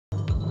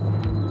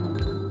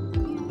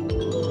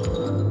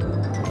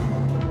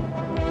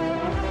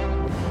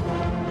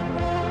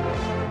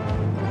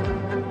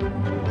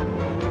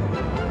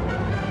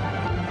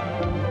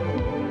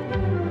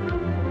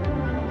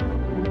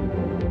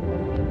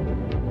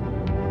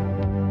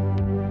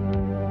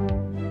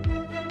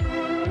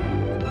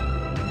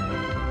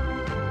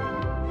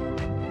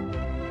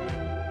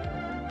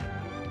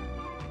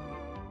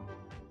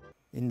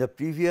the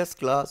previous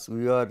class,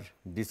 we are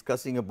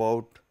discussing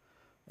about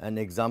an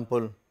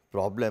example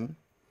problem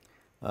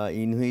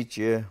in which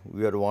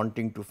we are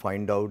wanting to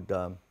find out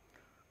the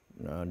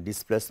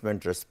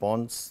displacement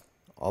response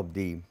of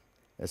the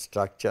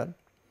structure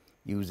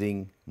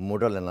using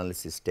modal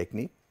analysis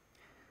technique.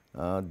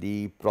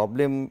 The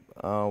problem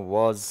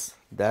was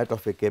that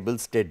of a cable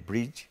stayed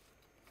bridge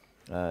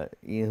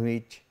in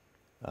which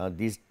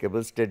this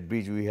cable stayed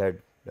bridge we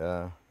had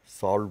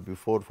solved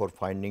before for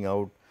finding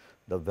out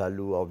the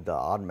value of the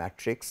R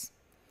matrix,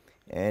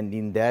 and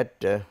in that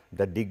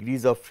the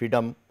degrees of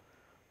freedom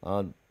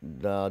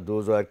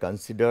those are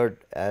considered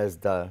as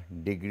the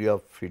degree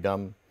of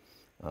freedom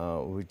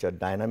which are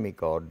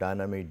dynamic or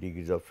dynamic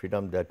degrees of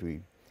freedom that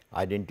we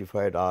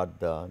identified are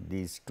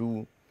these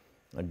two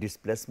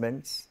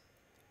displacements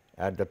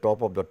at the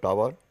top of the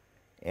tower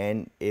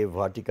and a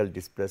vertical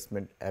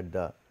displacement at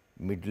the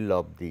middle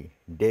of the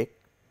deck.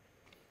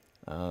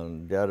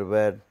 There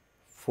were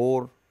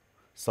 4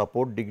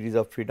 support degrees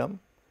of freedom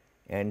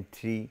and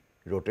 3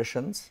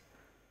 rotations.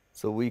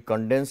 So, we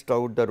condensed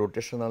out the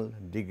rotational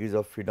degrees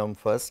of freedom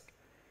first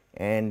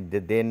and they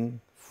then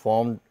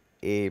formed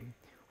a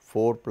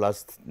 4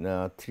 plus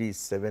 3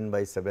 7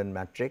 by 7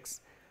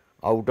 matrix.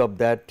 Out of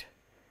that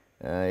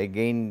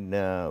again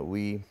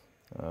we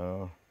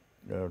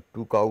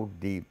took out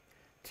the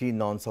 3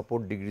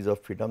 non-support degrees of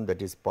freedom,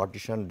 that is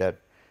partitioned that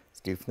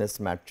stiffness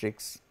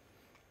matrix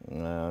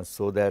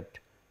so that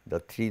the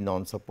 3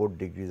 non-support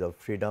degrees of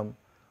freedom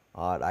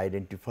are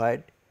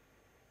identified,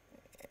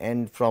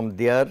 and from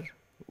there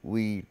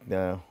we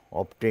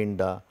obtain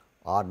the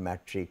R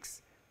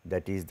matrix,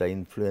 that is the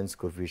influence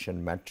coefficient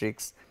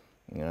matrix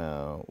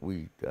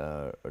we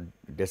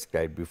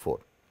described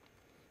before.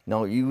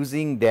 Now,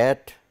 using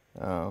that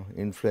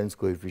influence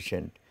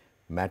coefficient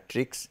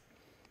matrix,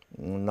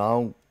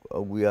 now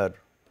we are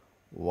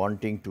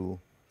wanting to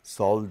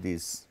solve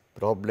this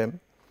problem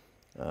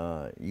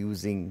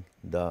using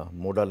the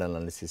modal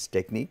analysis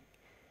technique,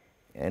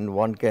 and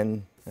one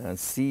can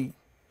see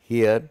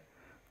here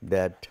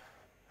that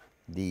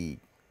the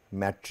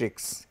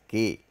matrix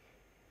K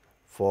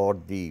for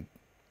the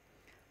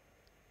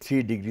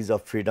 3 degrees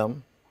of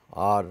freedom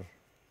are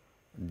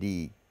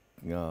the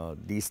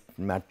this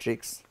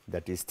matrix,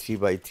 that is 3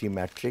 by 3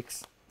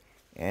 matrix,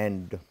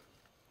 and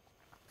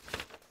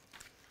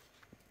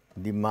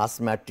the mass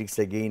matrix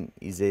again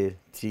is a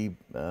 3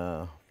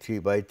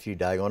 by 3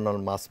 diagonal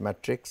mass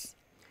matrix.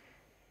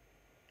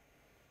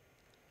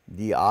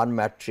 The R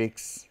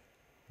matrix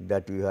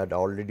that we had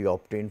already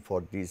obtained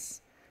for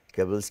this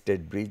cable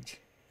stayed bridge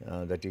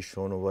that is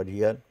shown over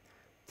here,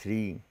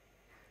 3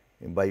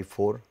 by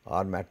 4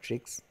 R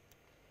matrix.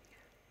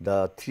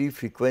 The 3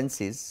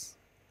 frequencies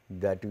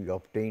that we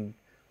obtained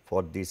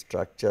for this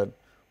structure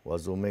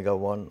was omega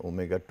 1,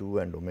 omega 2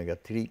 and omega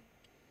 3.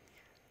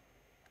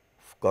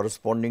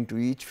 Corresponding to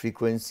each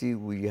frequency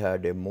we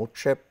had a mode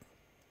shape,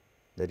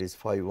 that is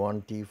phi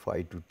 1 t,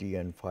 phi 2 t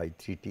and phi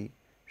 3 t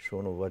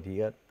shown over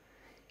here.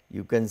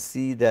 You can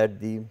see that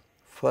the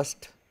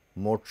first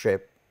mode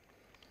shape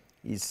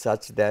is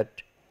such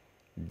that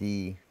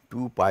the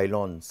 2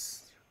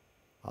 pylons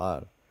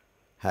are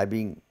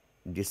having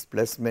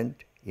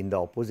displacement in the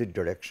opposite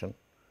direction,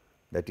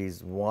 that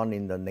is one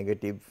in the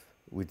negative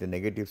with a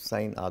negative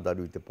sign, other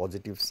with a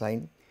positive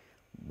sign,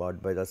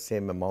 but by the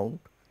same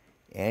amount,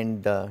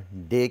 and the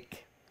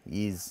deck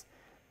is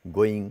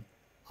going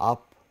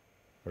up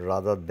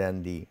rather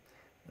than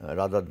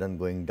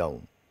going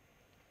down.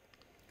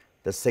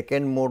 The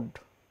second mode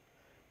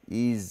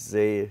is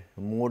a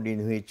mode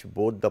in which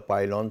both the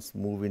pylons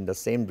move in the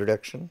same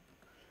direction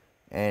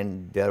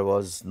and there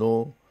was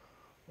no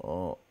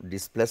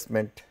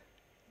displacement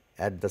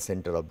at the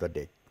center of the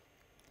deck.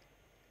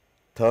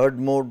 Third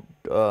mode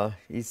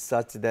is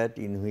such that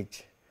in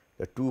which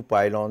the 2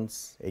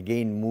 pylons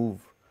again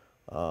move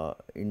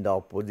in the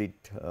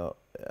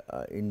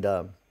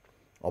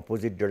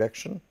opposite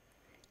direction,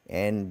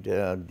 and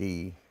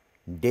the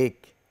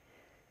deck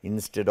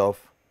instead of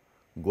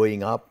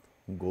going up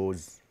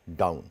goes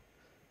down.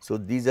 So,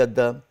 these are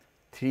the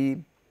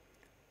 3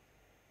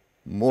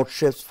 mode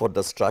shapes for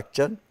the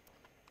structure.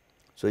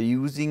 So,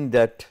 using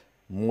that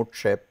mode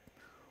shape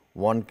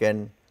one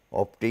can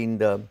obtain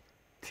the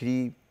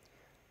 3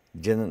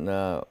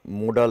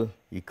 modal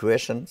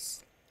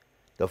equations.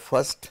 The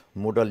first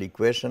modal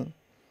equation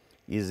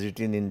is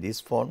written in this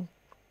form,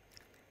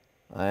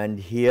 and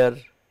here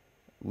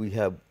we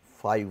have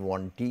phi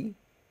 1 t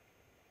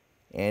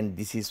and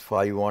this is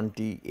phi 1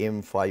 t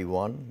m phi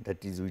 1,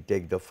 that is we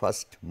take the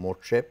first mode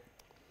shape,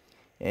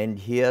 and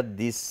here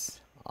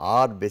this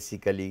R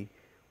basically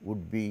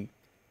would be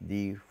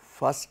the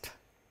first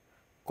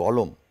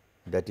column,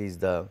 that is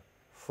the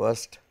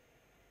first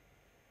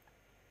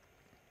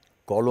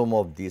column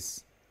of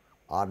this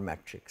R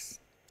matrix.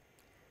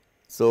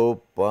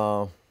 So,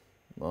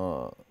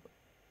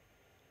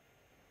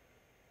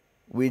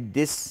 with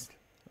this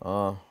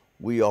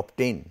we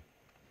obtain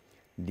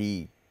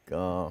the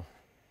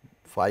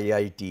phi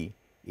I t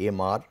m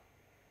r,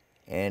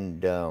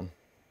 and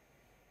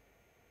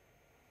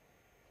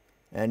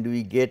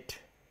we get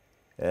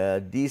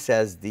this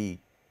as the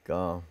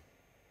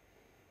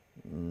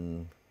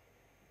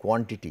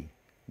quantity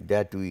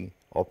that we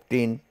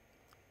obtain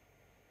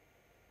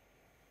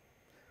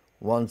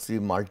once we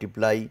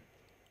multiply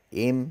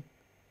m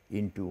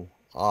into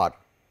r.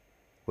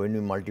 When we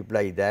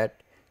multiply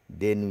that,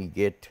 then we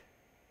get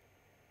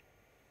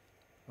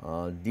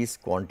this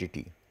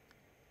quantity,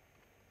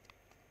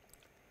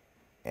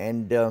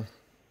 and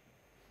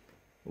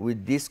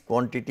with this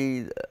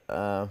quantity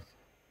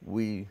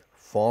we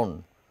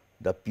found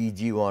the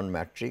PG1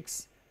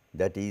 matrix.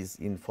 That is,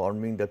 in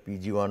forming the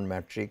PG1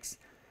 matrix,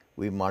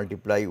 we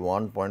multiply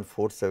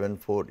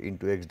 1.474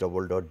 into x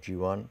double dot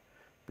G1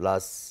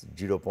 plus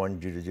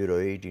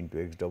 0.008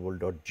 into x double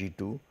dot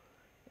G2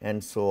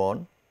 and so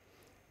on,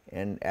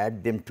 and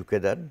add them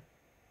together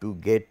to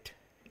get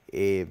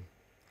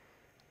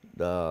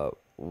the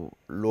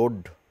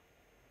load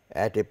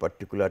at a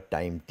particular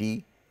time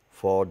t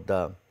for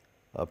the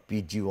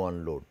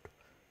PG1 load.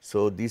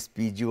 So, this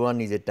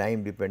PG1 is a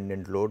time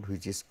dependent load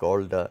which is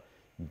called the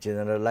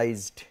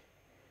generalized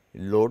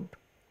load,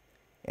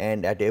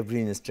 and at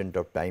every instant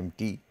of time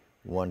t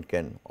one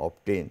can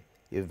obtain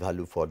a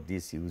value for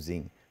this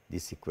using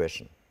this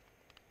equation.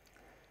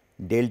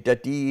 Delta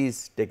t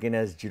is taken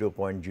as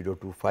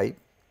 0.025.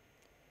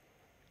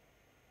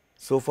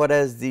 So far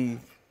as the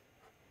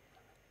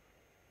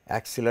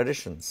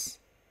accelerations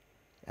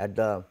at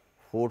the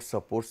 4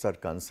 supports are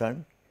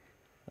concerned,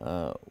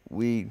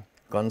 we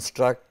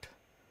construct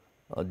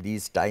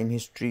these time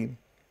history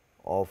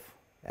of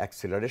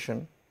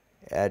acceleration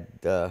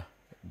at the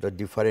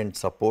different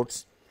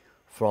supports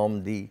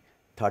from the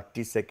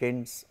 30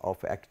 seconds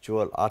of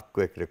actual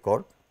earthquake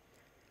record.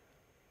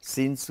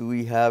 Since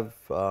we have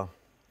 4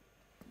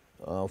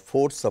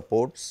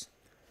 supports,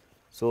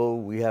 so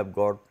we have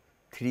got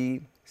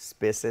 3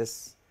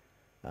 spaces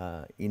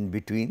in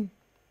between,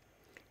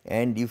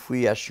 and if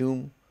we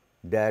assume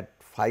that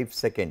 5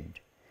 second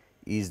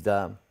is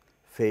the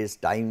phase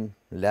time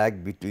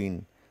lag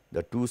between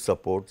the 2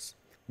 supports,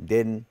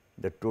 then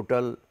the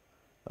total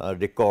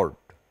record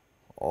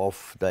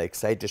of the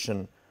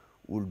excitation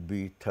would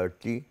be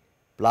 30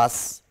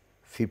 plus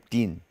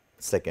 15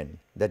 second,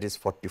 that is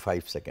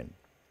 45 second.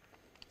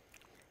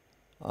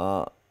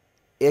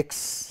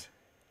 X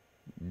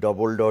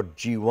double dot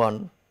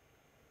G1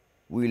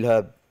 will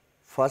have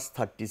first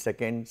 30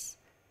 seconds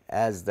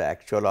as the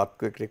actual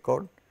earthquake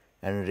record,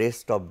 and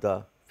rest of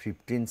the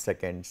 15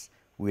 seconds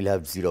will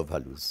have 0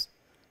 values.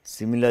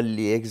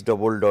 Similarly, x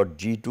double dot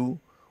G2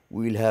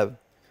 will have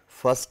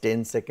first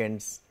 10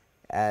 seconds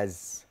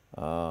as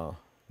 0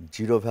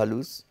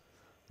 values,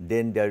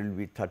 then there will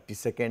be 30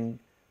 seconds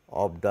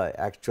of the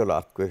actual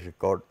earthquake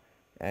record,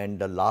 and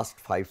the last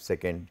 5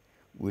 seconds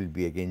will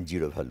be again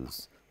 0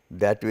 values.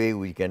 That way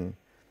we can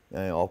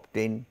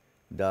obtain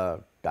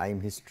the time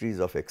histories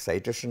of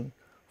excitation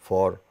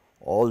for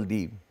all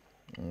the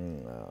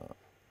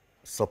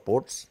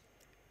supports,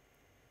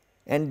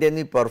 and then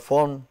we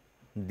perform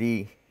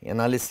the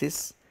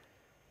analysis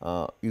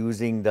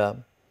using the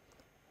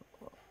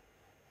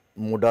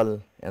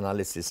modal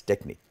analysis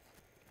technique.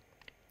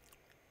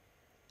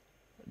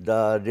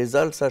 The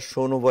results are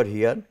shown over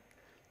here.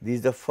 This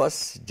is the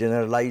first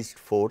generalized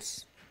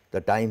force,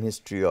 the time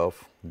history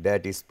of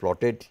that is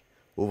plotted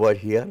over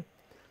here.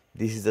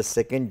 This is the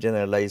second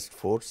generalized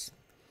force,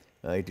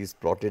 it is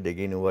plotted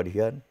again over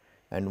here,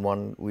 and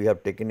one we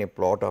have taken a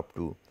plot up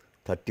to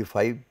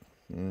 35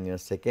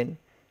 second.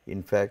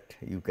 In fact,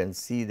 you can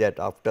see that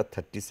after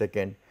 30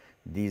 second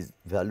these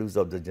values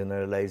of the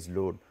generalized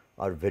load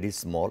are very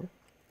small.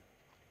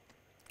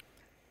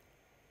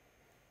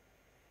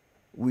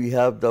 We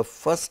have the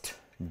first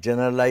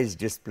generalized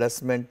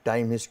displacement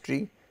time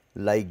history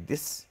like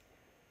this,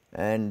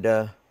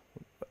 and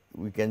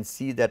we can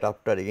see that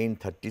after again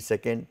 30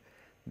 second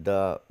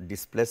the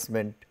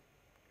displacement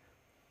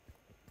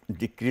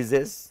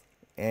decreases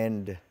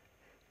and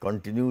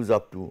continues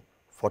up to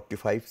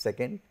 45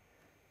 second,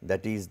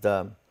 that is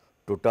the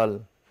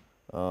total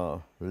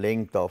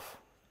length of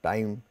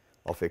time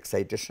of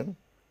excitation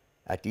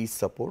at each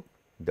support.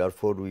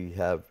 Therefore, we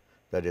have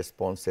the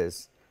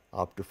responses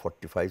up to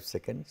 45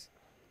 seconds.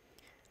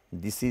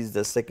 This is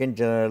the second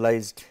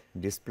generalized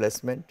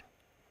displacement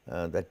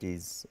that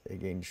is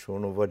again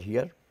shown over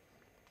here.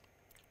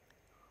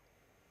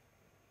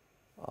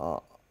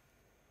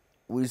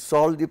 We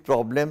solve the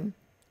problem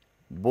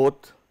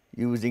both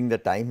using the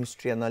time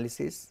history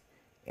analysis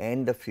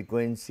and the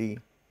frequency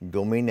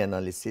domain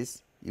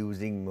analysis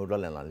using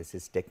modal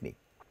analysis technique.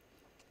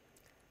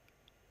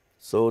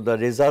 So, the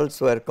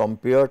results were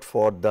compared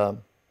for the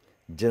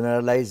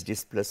generalized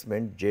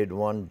displacement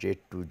Z1,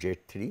 Z2,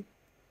 Z3.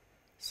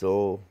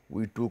 So,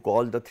 we took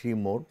all the 3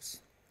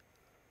 modes.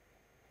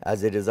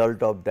 As a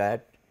result of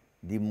that,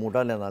 the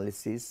modal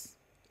analysis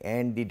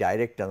and the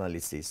direct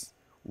analysis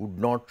would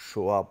not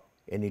show up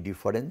any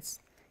difference.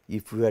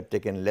 If we had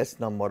taken less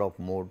number of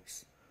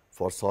modes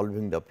for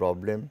solving the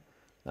problem,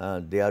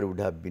 there would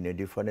have been a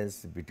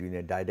difference between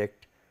a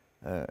direct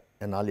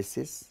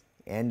analysis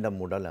and the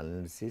modal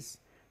analysis,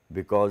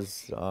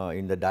 because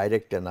in the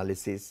direct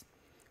analysis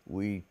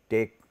we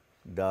take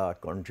the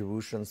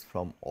contributions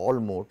from all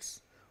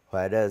modes,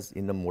 whereas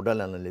in the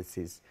modal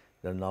analysis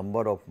the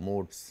number of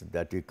modes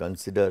that we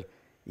consider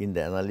in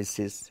the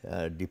analysis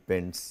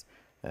depends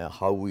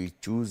how we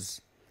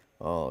choose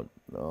the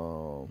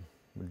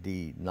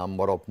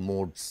number of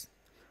modes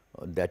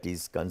that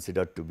is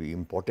considered to be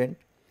important.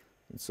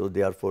 So,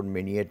 therefore,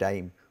 many a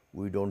time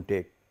we do not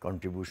take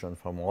contribution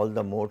from all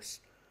the modes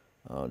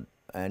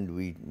and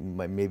we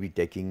may be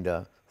taking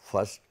the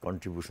first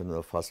contribution of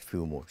the first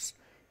few modes.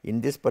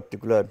 In this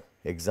particular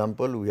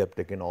example, we have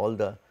taken all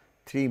the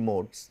 3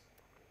 modes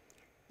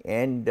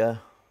and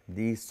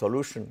the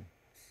solution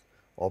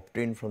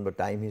obtained from the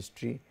time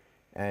history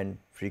and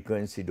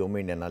frequency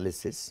domain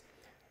analysis.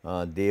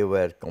 They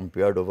were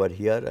compared over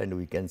here and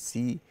we can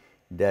see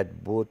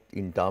that both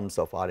in terms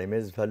of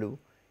RMS value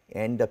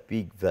and the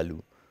peak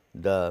value,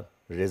 the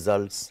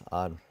results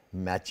are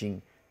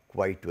matching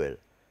quite well.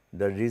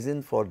 The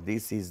reason for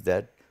this is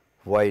that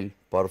while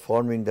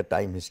performing the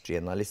time history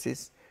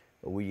analysis,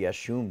 we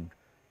assumed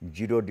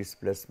 0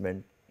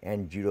 displacement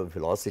and 0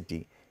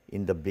 velocity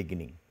in the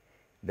beginning.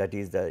 That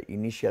is, the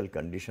initial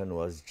condition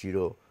was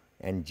 0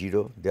 and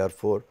 0.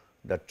 Therefore,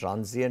 the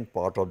transient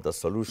part of the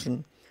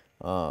solution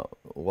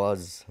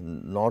was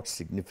not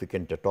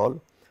significant at all,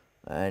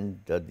 and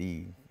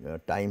the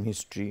time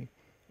history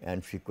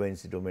and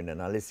frequency domain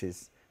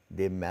analysis,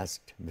 they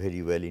matched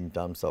very well in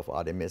terms of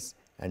RMS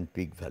and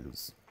peak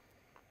values.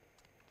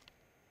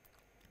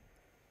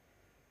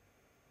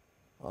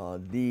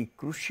 The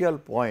crucial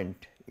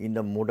point in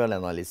the modal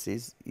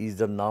analysis is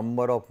the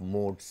number of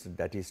modes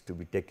that is to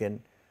be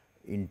taken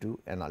into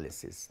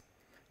analysis.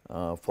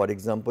 For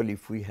example,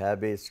 if we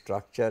have a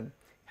structure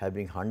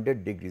having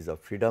 100 degrees of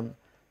freedom,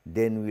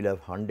 then we will have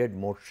 100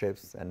 mode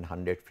shapes and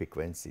 100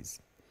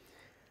 frequencies.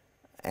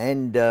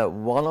 And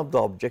one of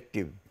the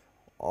objective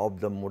of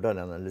the modal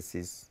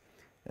analysis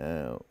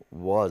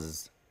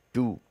was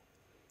to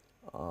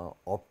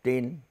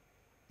obtain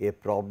a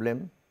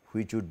problem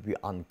which would be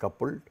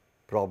uncoupled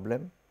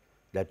problem,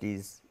 that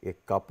is, a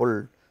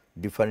coupled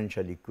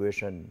differential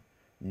equation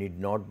need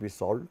not be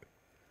solved.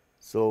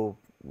 So,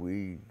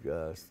 we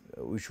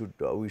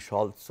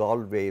shall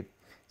solve a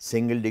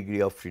single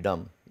degree of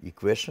freedom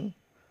equation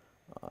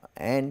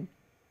and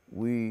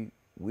we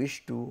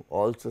wish to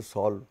also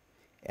solve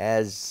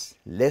as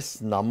less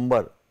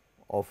number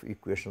of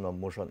equation of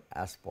motion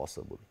as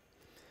possible.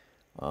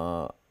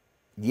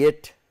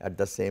 Yet at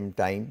the same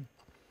time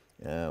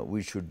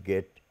we should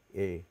get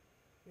a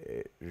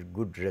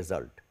good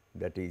result,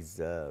 that is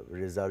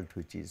result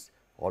which is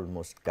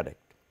almost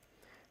correct.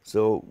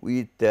 So,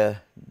 with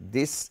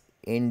this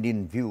end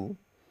in view,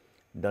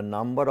 the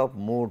number of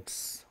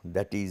modes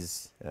that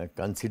is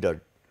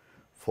considered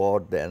for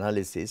the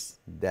analysis,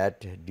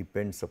 that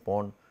depends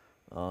upon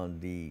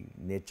the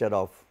nature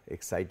of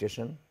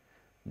excitation,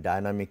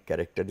 dynamic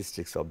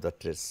characteristics of the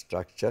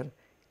structure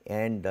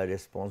and the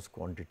response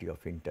quantity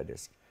of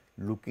interest.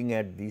 Looking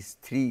at these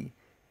 3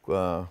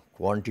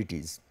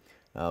 quantities,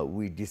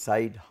 we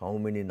decide how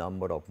many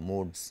number of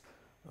modes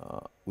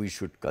we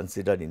should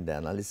consider in the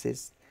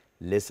analysis.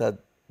 Lesser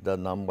the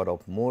number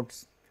of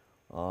modes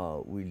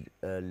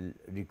will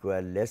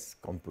require less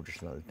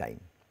computational time.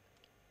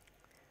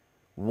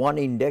 One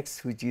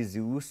index which is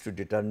used to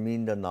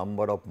determine the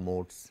number of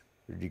modes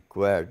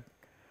required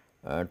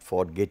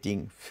for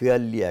getting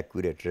fairly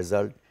accurate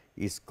result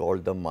is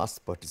called the mass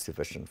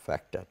participation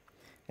factor,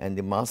 and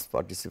the mass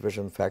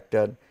participation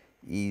factor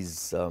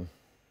is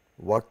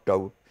worked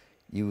out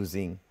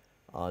using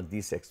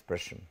this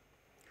expression.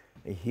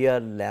 Here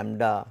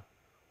lambda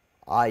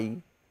I,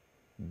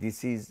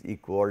 this is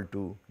equal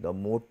to the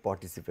mode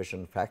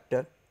participation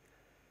factor,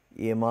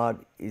 MR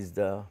is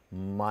the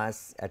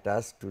mass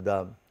attached to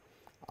the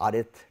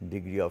rth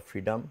degree of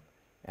freedom,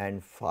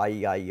 and phi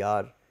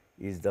IR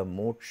is the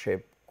mode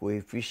shape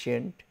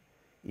coefficient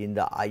in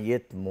the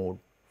ith mode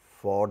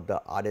for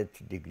the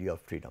rth degree of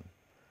freedom.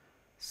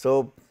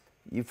 So,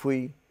 if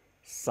we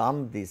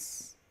sum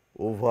this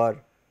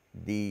over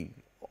the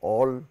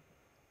all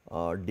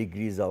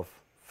degrees of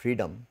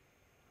freedom,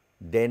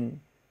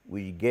 then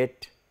we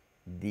get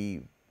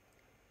the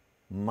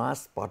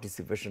mass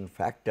participation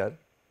factor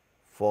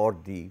for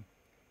the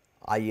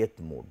ith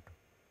mode,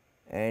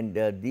 and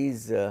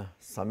these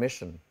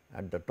summation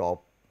at the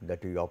top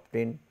that we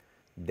obtain,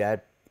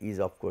 that is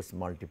of course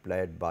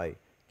multiplied by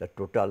the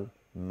total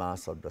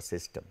mass of the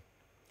system.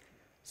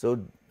 So,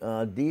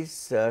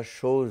 this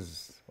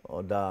shows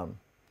the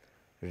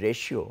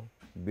ratio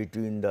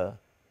between the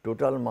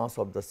total mass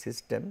of the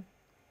system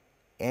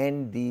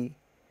and the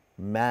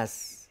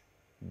mass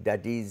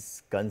that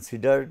is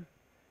considered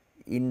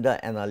in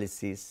the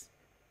analysis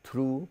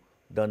through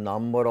the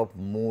number of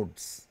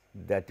modes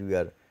that we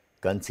are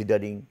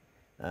considering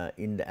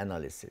in the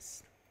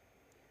analysis.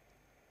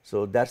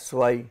 So, that is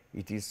why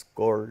it is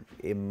called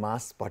a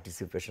mass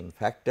participation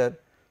factor,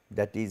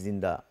 that is in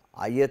the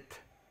ith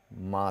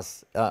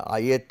mass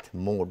ith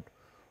mode,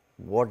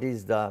 what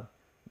is the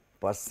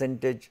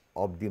percentage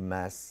of the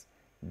mass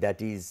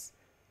that is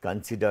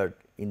considered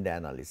in the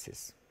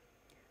analysis.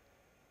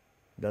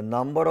 The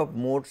number of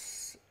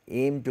modes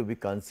aim to be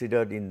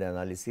considered in the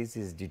analysis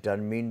is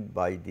determined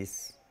by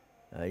this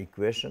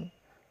equation.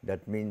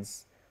 That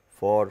means,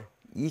 for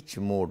each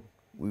mode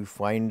we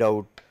find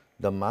out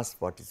the mass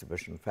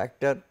participation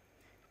factor,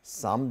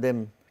 sum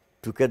them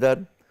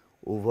together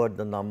over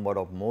the number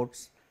of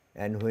modes,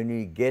 and when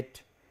we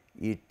get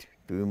it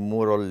to be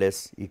more or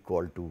less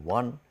equal to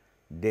 1,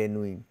 then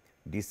we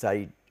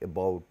decide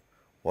about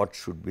what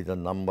should be the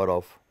number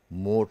of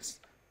modes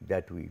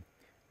that we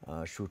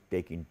should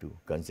take into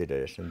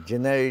consideration.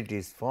 Generally, it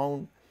is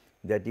found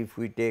that if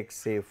we take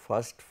say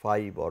first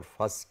 5 or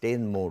first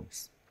 10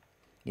 modes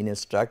in a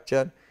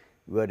structure,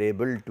 we are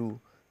able to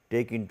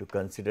take into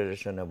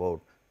consideration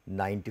about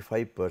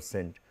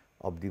 95%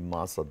 of the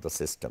mass of the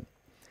system.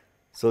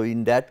 So,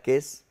 in that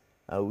case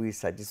we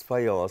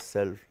satisfy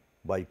ourselves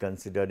by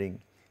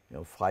considering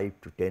 5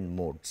 to 10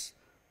 modes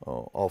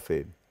of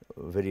a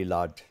very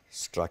large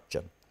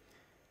structure,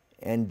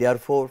 and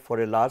therefore,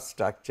 for a large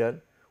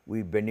structure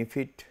we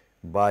benefit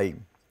by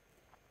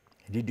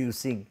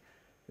reducing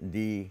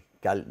the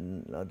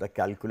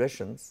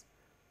calculations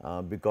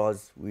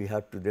because we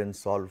have to then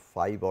solve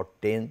 5 or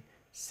 10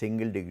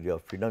 single degree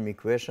of freedom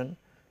equation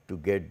to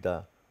get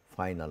the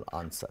final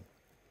answer.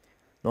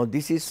 Now,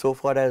 this is so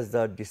far as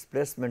the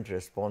displacement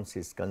response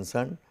is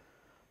concerned.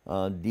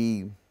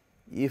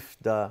 If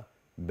the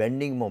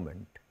bending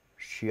moment,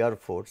 shear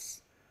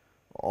force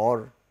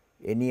or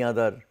any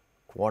other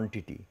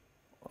quantity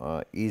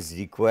is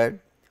required,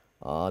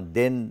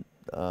 then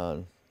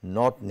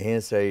not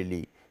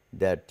necessarily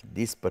that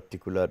this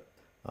particular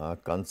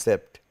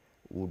concept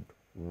would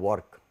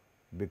work,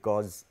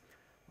 because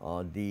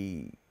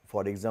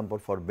for example,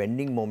 for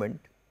bending moment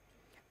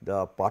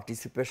the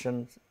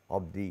participation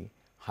of the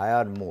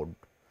higher mode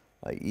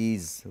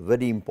is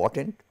very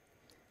important,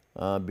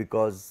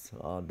 because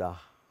the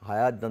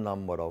higher the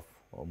number of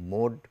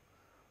mode,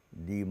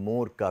 the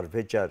more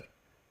curvature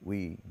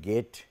we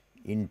get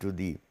into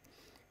the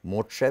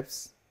mode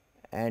shapes,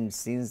 and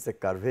since the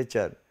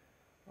curvature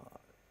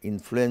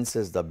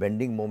influences the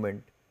bending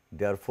moment,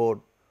 therefore,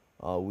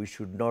 we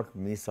should not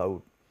miss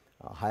out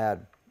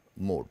higher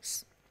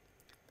modes.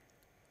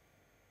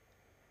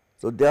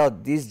 So,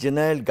 this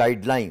general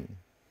guideline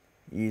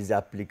is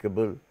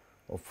applicable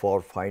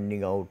for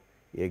finding out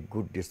a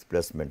good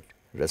displacement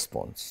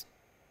response.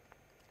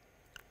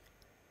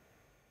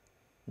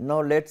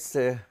 Now, let us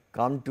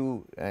come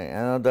to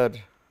another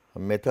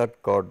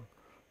method called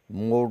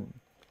mode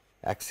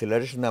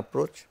acceleration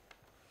approach.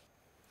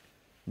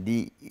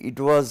 It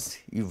was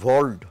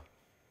evolved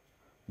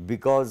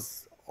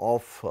because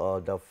of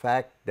the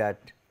fact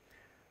that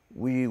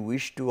we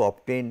wish to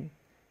obtain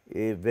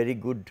a very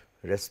good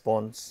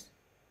response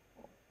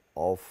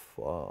of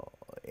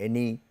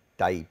any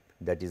type,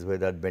 that is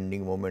whether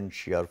bending moment,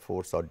 shear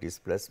force or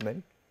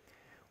displacement,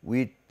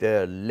 with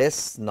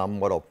less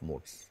number of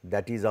modes.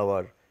 That is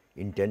our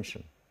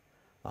intention.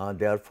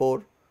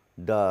 Therefore,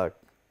 the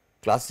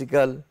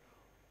classical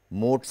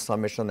mode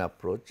summation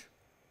approach,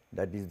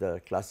 that is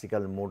the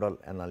classical modal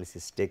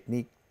analysis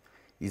technique,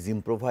 is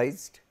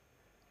improvised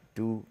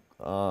to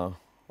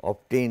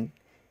obtain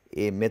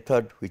a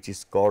method which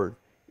is called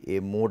a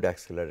mode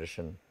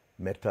acceleration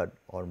method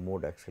or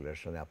mode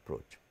acceleration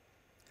approach.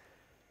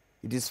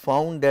 It is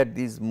found that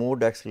this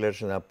mode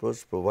acceleration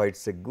approach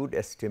provides a good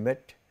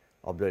estimate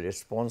of the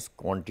response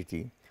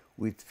quantity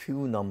with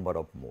few number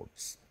of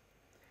modes,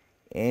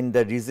 and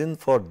the reason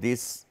for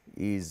this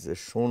is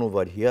shown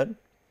over here.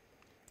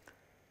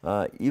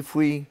 If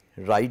we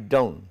write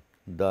down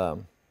the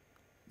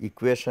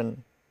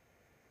equation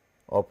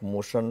of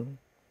motion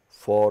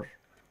for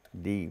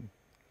the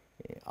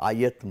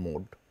ith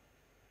mode,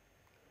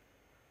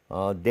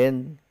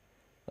 then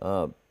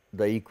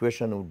the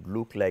equation would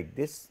look like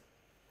this,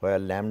 where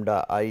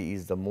lambda I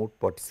is the mode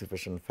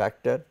participation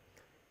factor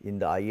in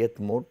the ith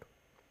mode,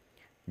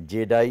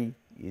 z I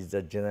is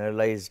the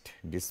generalized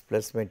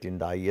displacement in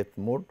the ith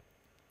mode.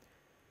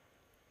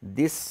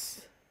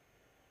 This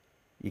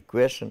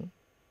equation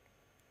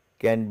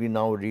can be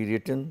now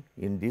rewritten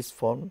in this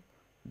form,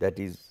 that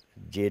is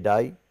z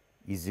I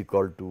is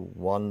equal to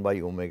 1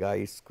 by omega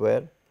I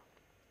square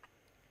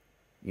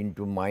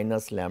into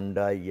minus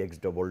lambda I x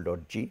double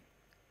dot g,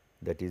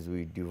 that is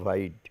we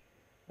divide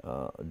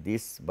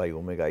this by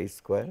omega I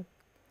square.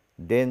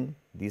 Then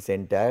this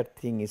entire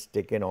thing is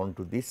taken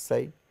onto this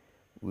side,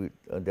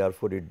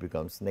 therefore, it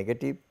becomes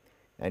negative,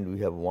 and we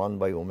have 1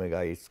 by omega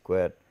I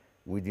square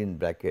within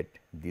bracket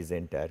this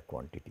entire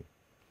quantity.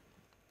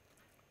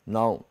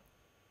 Now,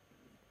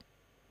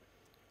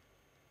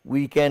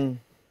 we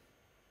can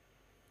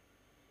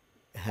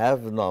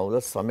have now the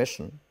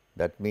summation,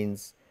 that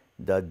means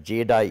the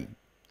z I,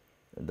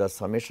 the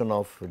summation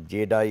of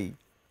z I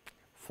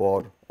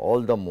for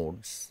all the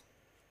modes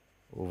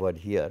over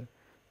here,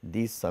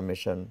 this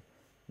summation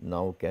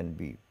now can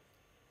be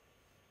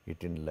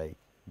written like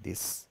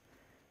this,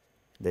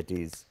 that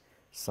is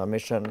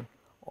summation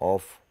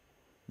of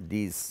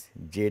this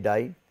z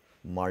I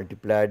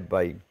multiplied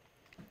by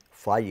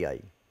phi I,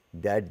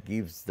 that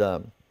gives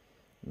the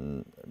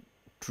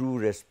true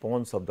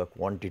response of the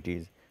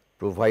quantities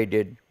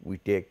provided we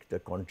take the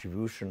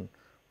contribution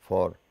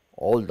for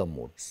all the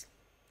modes.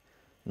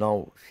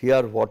 Now,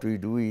 here what we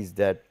do is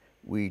that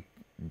we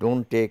do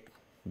not take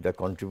the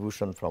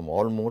contribution from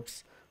all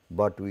modes,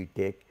 but we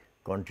take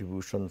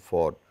contribution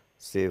for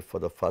say for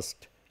the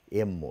first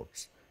m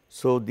modes.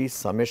 So, this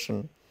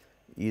summation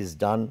is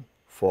done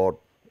for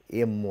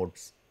m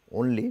modes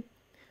only.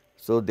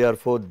 So,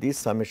 therefore, this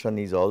summation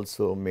is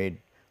also made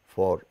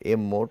for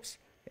m modes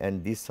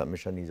and this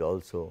summation is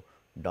also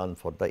done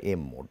for the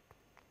m mode.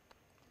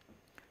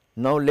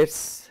 Now, let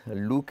us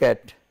look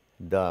at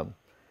the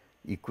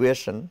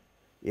equation,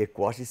 a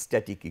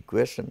quasi-static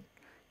equation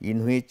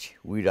in which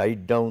we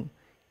write down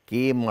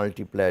k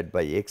multiplied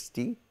by x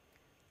t,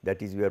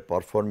 that is we are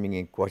performing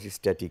a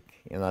quasi-static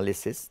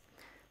analysis,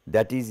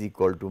 that is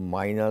equal to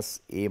minus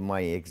a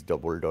my x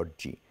double dot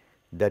g,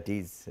 that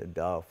is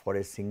the for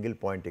a single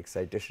point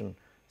excitation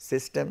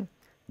system,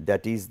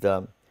 that is the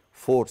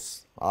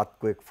force,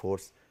 earthquake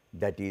force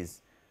that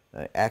is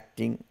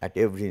acting at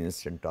every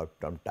instant of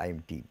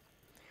time t.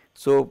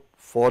 So,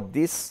 for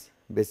this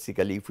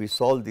basically if we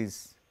solve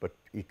this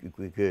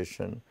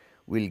equation,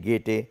 we will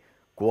get a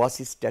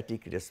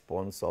quasi-static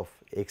response of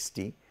x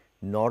t,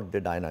 not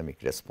the dynamic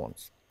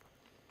response.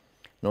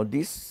 Now,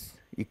 this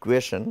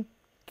equation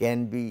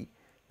can be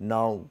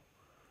now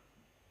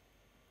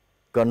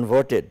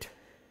converted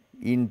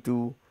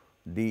into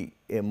the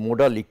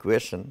modal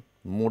equation,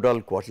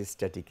 modal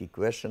quasi-static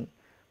equation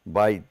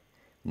by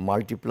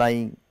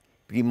multiplying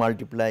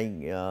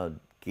pre-multiplying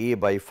k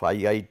by phi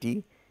I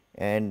t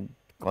and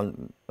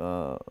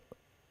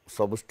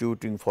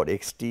substituting for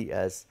x t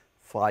as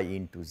phi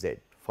into z,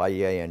 phi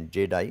I and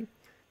z I,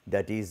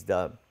 that is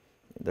the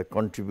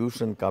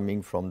contribution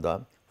coming from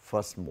the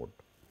first mode.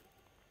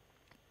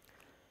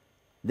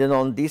 Then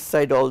on this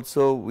side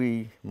also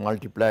we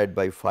multiplied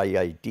by phi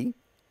I t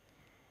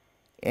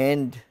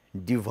and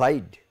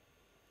divide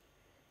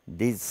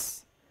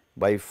this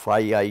by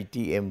phi I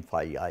t m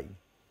phi I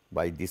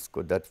by this,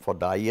 that for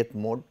the ith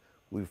mode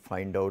we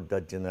find out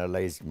the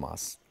generalized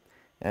mass,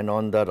 and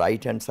on the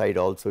right hand side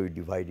also we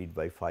divide it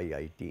by phi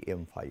I t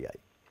m phi I.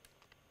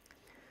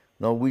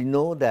 Now, we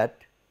know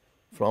that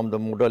from the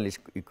modal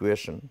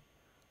equation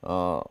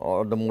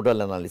or the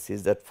modal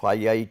analysis that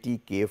phi I t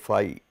k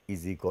phi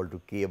is equal to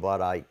k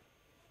bar I,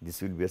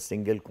 this will be a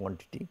single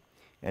quantity,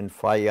 and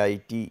phi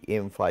I t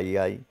m phi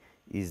I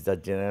is the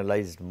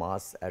generalized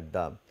mass at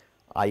the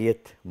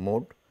ith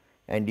mode,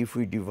 and if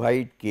we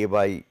divide k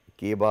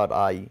bar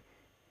I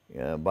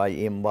by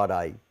m bar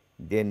I,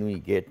 then we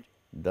get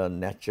the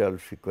natural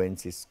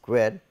frequency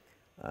square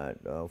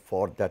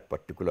for that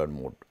particular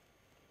mode.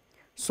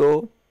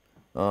 So,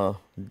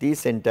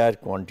 this entire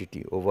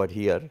quantity over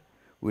here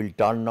will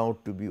turn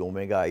out to be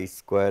omega I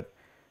square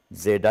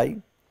z I,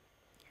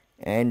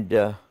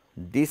 and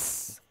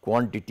this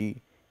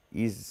quantity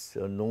is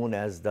known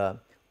as the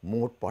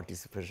mode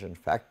participation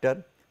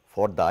factor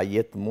for the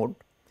ith mode,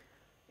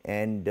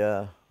 and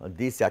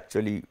this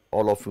actually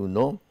all of you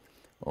know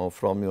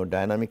from your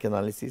dynamic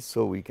analysis.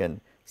 So, we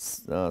can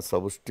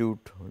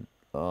substitute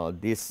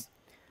this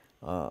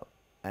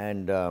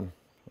and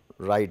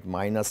write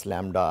minus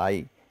lambda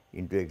I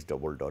into x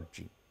double dot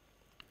g.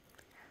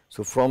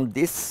 So, from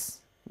this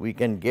we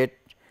can get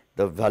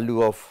the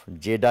value of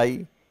z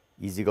I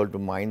is equal to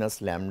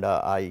minus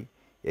lambda I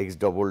x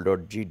double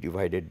dot g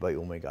divided by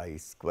omega I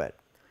square.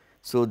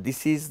 So,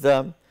 this is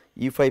the,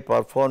 if I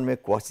perform a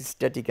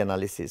quasi-static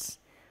analysis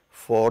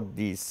for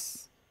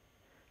this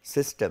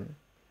system,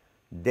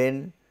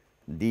 then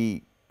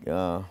the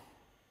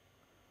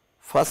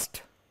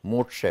first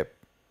mode shape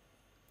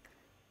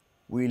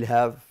will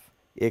have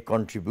a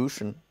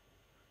contribution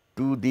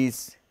to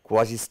this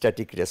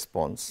quasi-static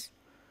response,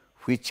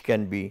 which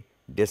can be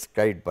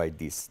described by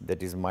this,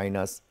 that is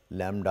minus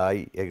lambda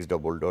I x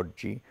double dot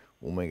g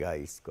omega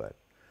I square.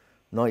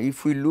 Now,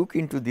 if we look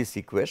into this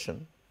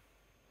equation,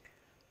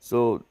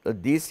 so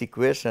this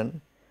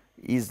equation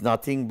is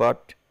nothing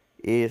but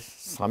a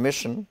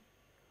summation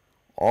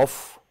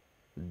of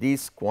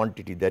this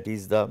quantity, that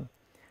is the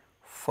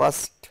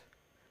first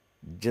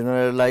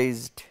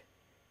generalized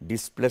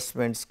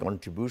displacements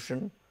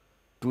contribution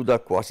to the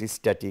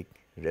quasi-static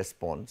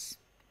response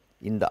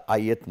in the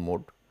ith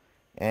mode,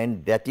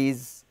 and that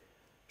is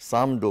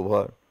summed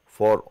over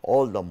for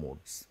all the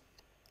modes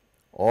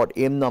or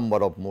m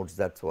number of modes,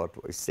 that is what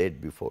I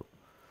said before.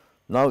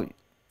 Now,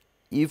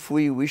 if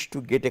we wish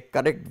to get a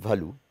correct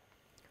value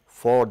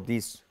for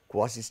this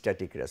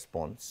quasi-static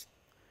response,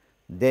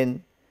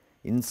 then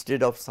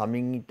instead of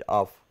summing it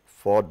up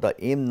for the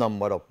m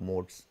number of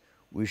modes,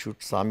 we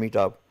should sum it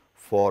up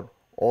for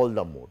all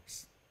the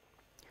modes.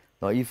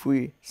 Now, if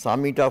we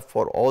sum it up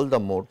for all the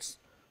modes,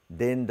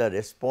 then the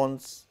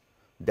response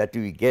that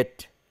we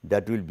get,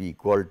 that will be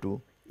equal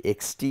to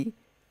x t,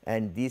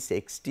 and this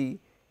x t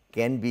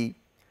can be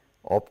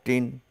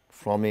obtained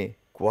from a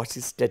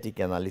quasi-static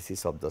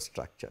analysis of the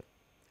structure.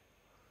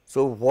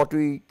 So, what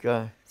we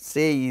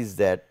say is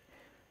that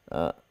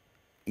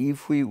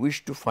if we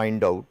wish to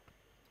find out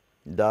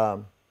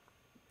the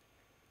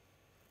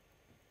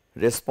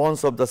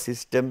response of the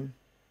system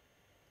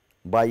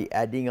by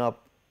adding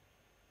up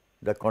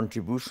the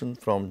contribution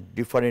from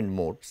different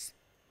modes,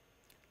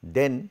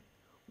 then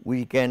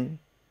we can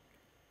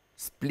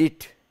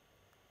split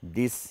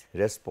this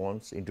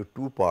response into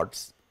two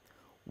parts.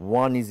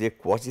 One is a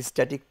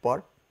quasi-static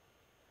part,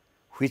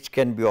 which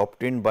can be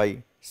obtained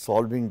by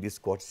solving this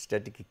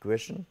quasi-static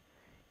equation.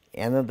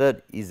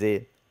 Another is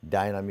a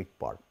dynamic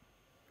part.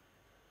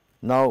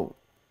 Now,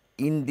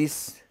 in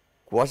this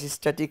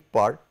quasi-static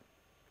part,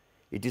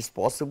 it is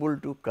possible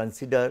to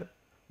consider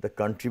the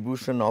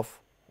contribution of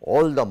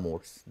all the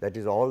modes, that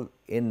is all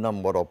n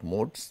number of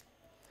modes,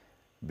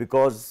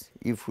 because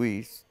if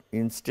we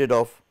instead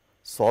of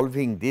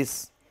solving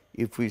this,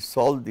 if we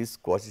solve this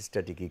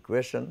quasi-static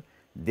equation,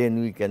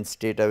 then we can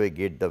straight away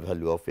get the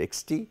value of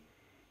x t,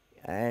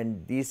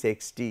 and this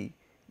x t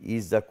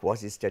is the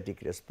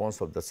quasi-static response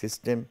of the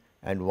system,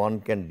 and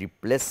one can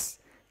replace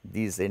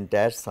this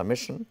entire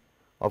summation.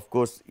 Of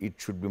course, it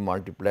should be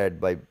multiplied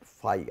by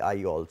phi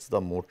I also, the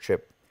mode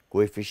shape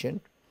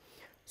coefficient.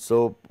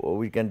 So,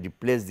 we can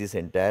replace this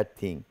entire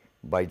thing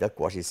by the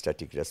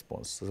quasi-static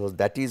response. So,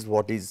 that is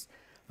what is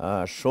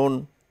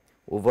shown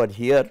over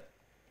here,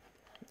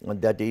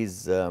 that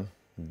is in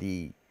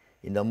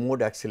the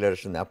mode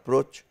acceleration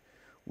approach,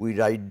 we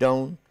write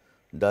down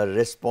the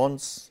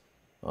response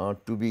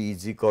to be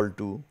is equal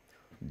to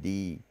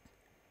the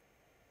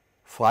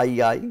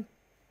phi I,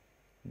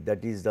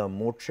 that is the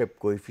mode shape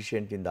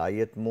coefficient in the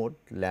ith mode,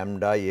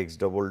 lambda I x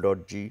double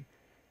dot g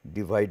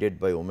divided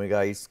by omega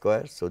I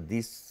square. So,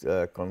 this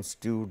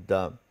constitute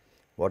the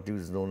what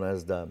is known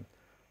as the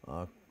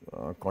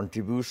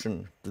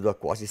contribution to the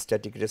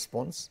quasi-static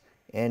response,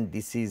 and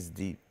this is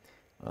the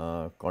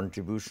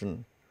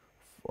contribution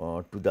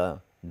to the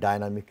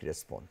dynamic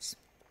response.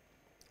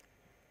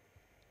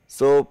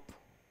 So,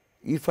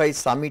 if I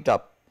sum it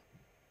up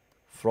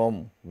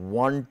from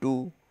 1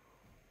 to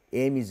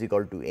m is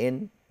equal to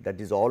n, that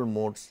is all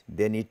modes,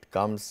 then it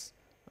comes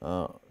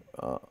to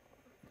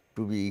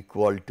be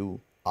equal to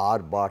r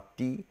bar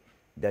t,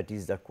 that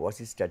is the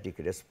quasi-static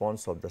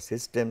response of the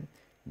system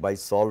by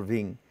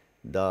solving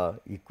the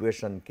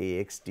equation k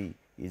x t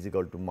is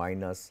equal to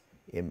minus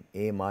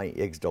m I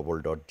x double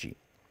dot g.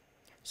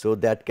 So,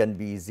 that can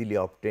be easily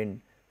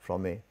obtained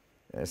from a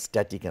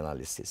static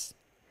analysis.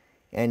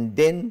 And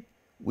then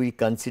we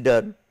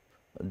consider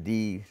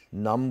the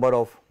number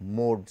of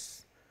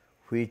modes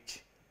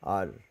which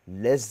are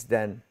less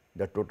than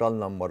the total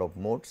number of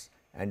modes,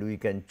 and we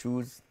can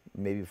choose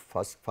maybe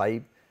first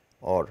 5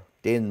 or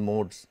 10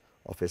 modes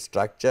of a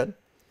structure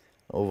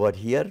over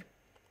here.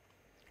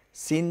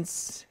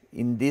 Since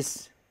in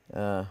this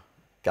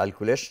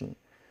calculation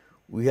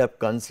we have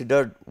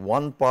considered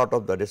one part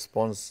of the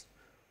response,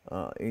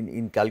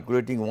 in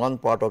calculating one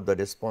part of the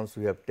response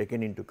we have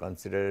taken into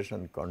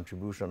consideration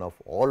contribution of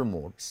all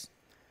modes.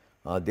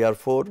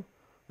 Therefore,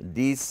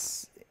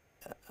 this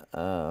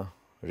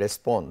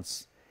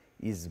response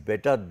is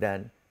better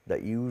than the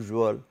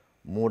usual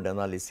mode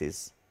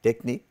analysis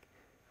technique,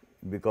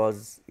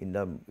 because in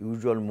the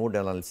usual mode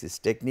analysis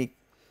technique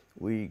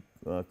we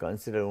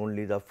consider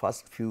only the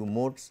first few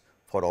modes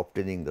for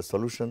obtaining the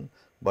solution,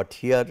 but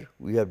here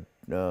we have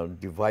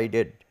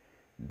divided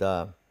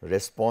the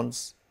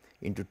response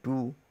into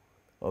two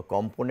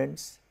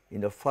components.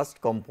 In the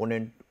first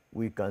component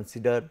we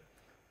consider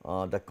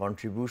the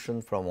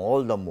contribution from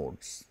all the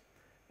modes,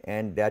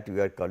 and that we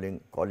are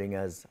calling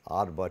as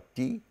r bar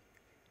t,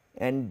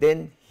 and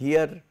then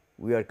here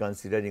we are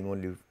considering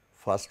only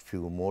first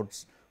few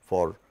modes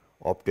for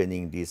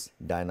obtaining this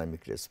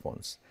dynamic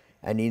response.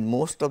 And in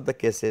most of the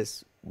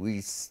cases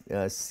we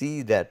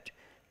see that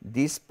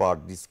this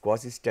part, this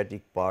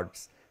quasi-static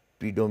parts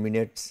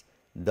predominates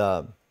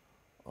the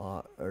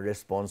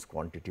response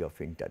quantity of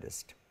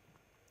interest.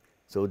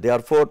 So,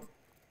 therefore,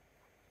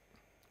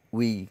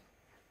 we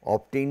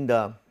obtain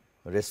the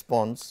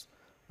response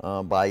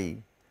by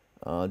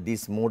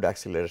this mode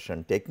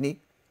acceleration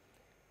technique,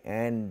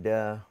 and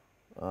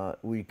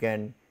we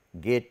can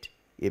get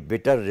a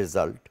better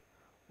result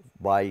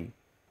by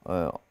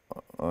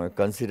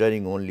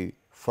considering only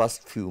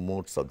first few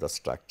modes of the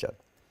structure.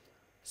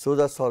 So,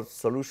 the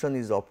solution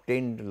is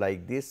obtained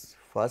like this.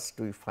 First,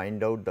 we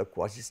find out the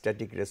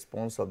quasi-static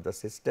response of the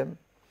system,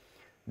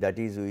 that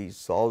is, we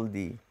solve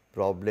the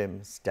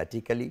problem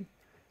statically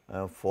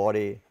for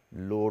a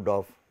load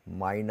of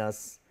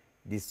minus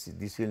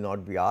this will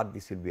not be r,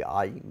 this will be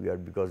I,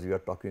 because we are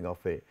talking of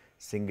a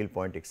single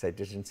point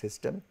excitation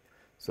system.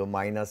 So,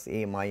 minus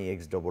m I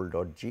x double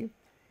dot g,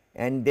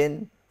 and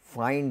then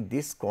find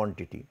this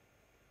quantity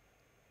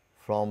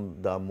from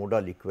the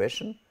modal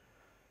equation,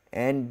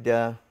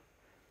 and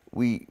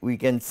we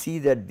can see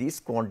that this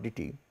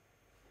quantity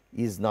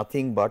is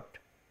nothing but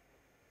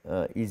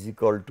is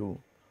equal to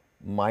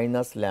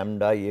minus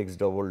lambda I x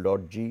double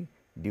dot g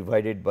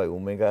divided by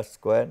omega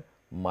square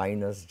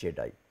minus z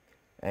I,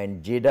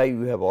 and z I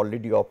we have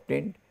already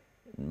obtained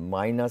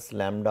minus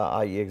lambda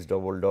I x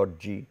double dot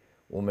g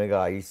omega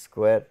I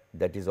square,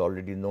 that is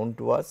already known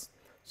to us.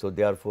 So,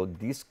 therefore,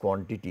 this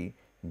quantity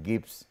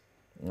gives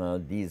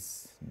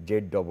this z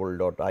double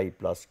dot I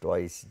plus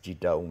twice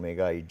zeta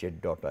omega I z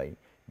dot I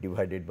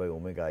divided by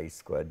omega I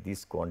square,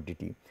 this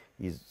quantity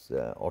is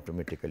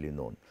automatically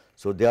known.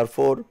 So,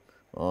 therefore,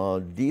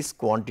 this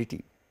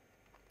quantity,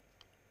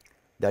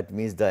 that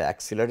means the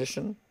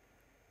acceleration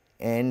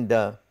and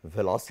the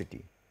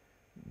velocity,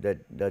 that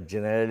the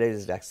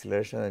generalized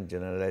acceleration and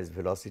generalized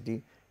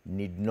velocity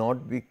need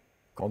not be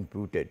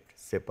computed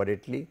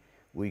separately.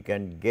 We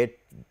can get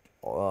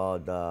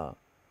the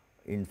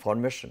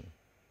information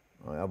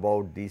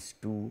about these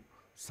two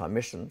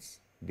summations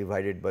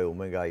divided by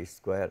omega I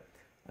square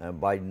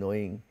by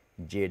knowing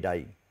z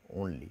I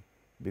only,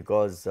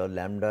 because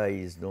lambda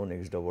is known,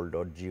 x double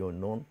dot g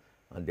known,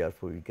 and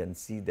therefore, we can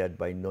see that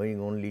by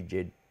knowing only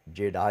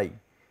z I,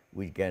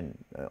 we can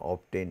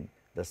obtain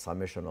the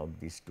summation of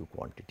these two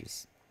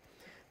quantities.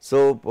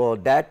 So,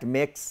 that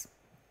makes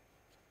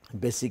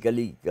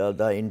basically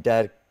the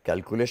entire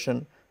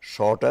calculation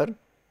shorter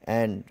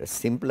and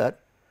simpler.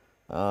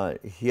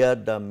 Here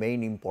the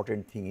main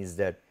important thing is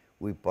that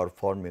we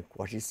perform a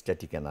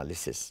quasi-static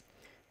analysis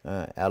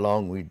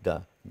along with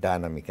the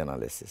dynamic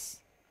analysis.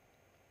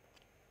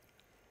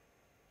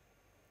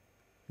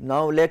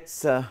 Now, let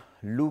us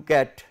look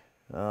at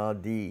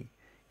the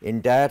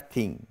entire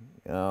thing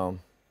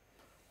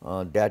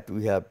that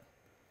we have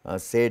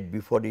said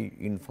before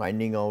in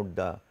finding out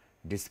the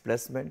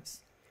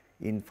displacements.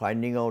 In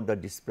finding out the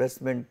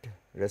displacement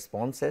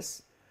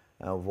responses,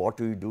 what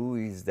we do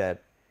is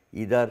that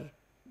either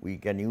we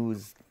can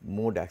use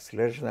mode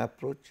acceleration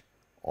approach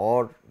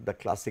or the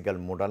classical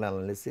modal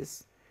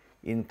analysis.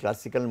 In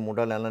classical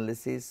modal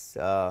analysis,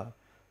 the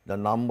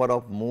number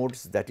of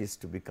modes that is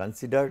to be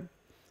considered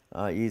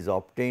is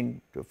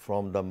obtained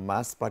from the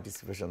mass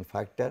participation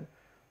factor,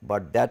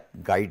 but that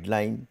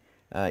guideline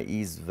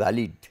is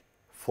valid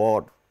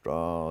for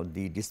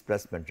the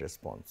displacement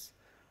response.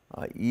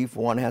 If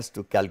one has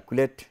to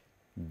calculate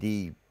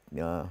the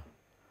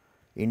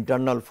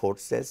internal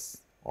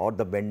forces or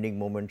the bending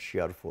moment,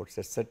 shear force,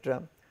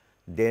 etc.,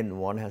 then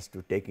one has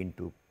to take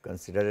into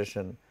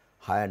consideration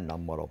higher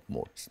number of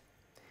modes.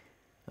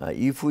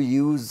 If we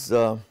use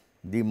the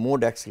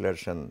mode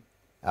acceleration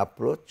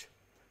approach,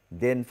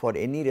 then for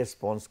any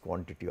response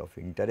quantity of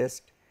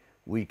interest,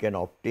 we can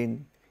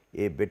obtain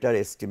a better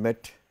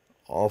estimate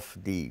of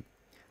the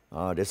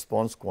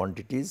response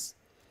quantities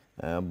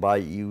by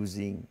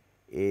using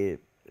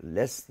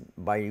less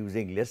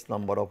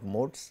number of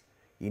modes.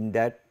 In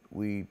that,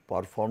 we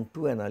perform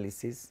two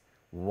analyses,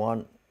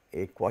 one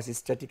a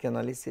quasi-static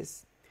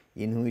analysis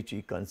in which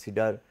we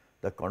consider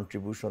the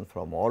contribution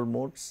from all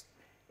modes,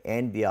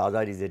 and the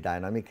other is a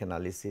dynamic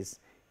analysis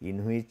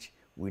in which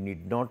we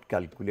need not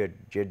calculate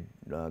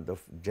the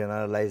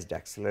generalized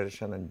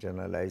acceleration and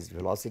generalized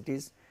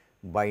velocities.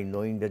 By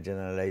knowing the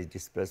generalized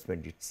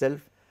displacement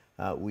itself,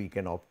 we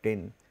can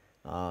obtain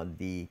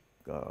the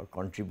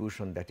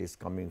contribution that is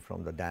coming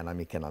from the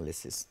dynamic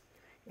analysis,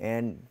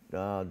 and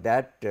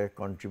that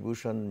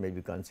contribution may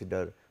be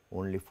considered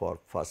only for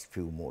first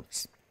few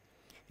modes,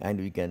 and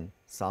we can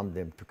sum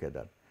them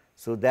together.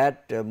 So,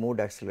 that mode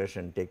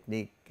acceleration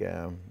technique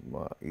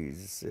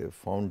is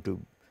found to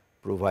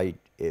provide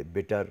a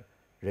better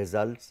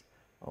results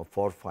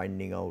for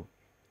finding out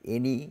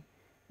any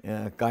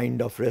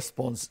kind of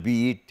response,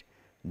 be it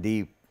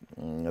the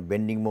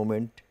bending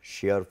moment,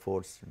 shear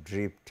force,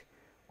 drift,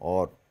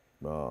 or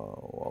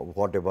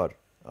whatever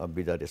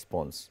be the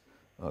response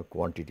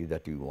quantity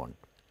that you want.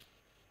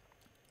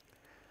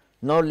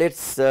 Now, let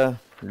us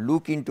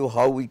look into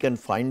how we can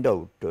find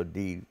out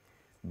the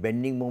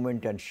bending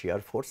moment and shear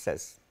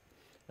forces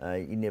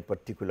in a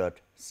particular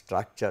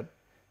structure,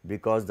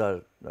 because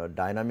the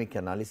dynamic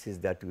analysis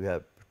that we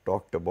have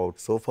talked about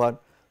so far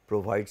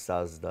provides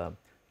us the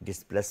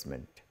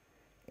displacement,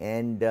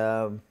 and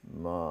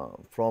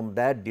from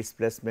that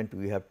displacement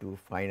we have to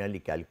finally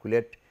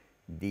calculate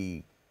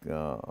the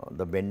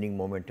bending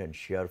moment and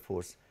shear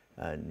force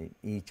in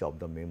each of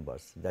the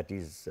members, that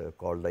is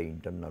called the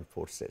internal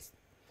forces.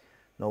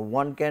 Now,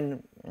 one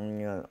can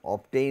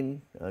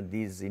obtain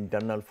these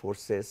internal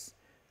forces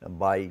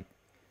by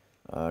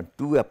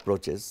two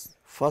approaches.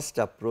 First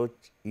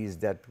approach is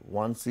that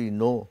once we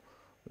know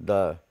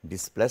the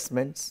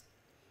displacements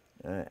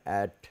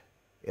at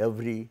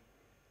every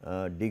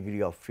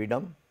degree of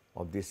freedom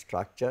of this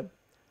structure,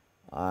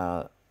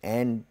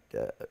 and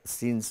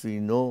since we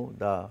know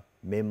the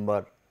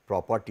member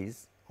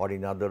properties, or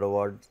in other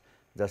words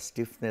the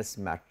stiffness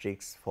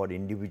matrix for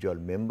individual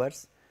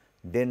members,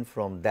 then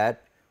from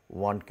that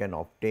one can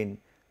obtain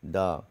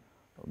the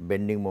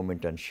bending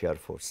moment and shear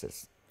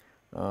forces.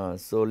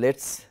 So, let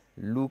us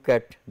look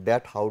at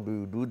that, how do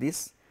you do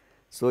this.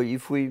 So,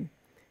 if we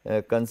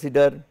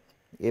consider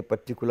a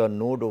particular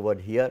node over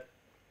here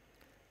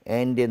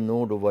and a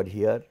node over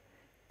here,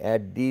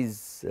 at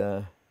these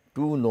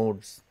two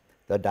nodes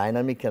the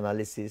dynamic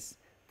analysis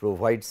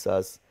provides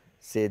us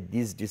say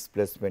this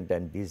displacement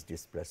and these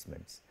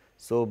displacements.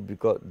 So,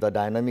 because the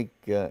dynamic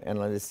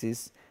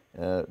analysis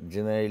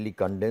generally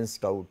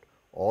condensed out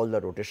all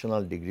the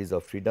rotational degrees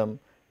of freedom,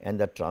 and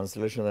the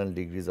translational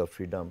degrees of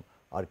freedom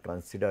are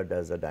considered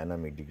as the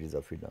dynamic degrees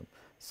of freedom.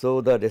 So,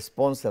 the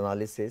response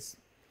analysis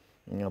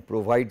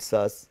provides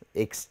us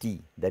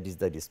xt, that is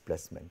the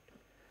displacement.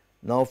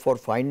 Now, for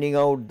finding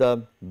out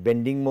the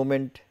bending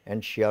moment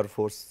and shear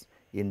force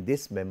in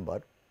this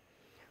member,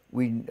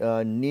 we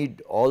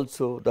need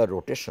also the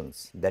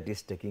rotations that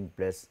is taking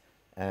place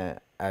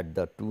at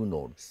the two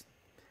nodes.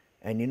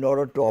 And in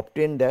order to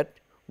obtain that,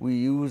 we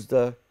use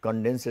the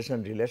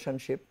condensation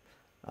relationship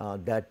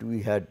that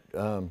we had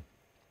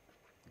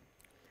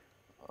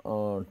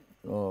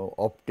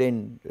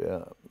obtained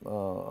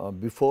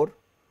before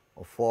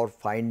for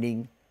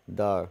finding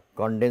the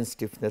condensed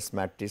stiffness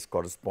matrix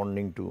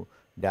corresponding to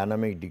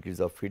dynamic degrees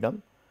of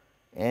freedom.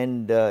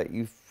 And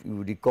if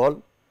you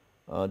recall,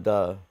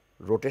 the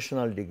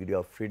rotational degree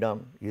of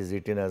freedom is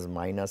written as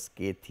minus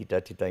k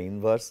theta theta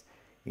inverse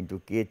into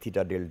k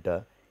theta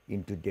delta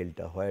into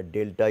delta, where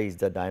delta is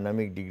the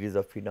dynamic degrees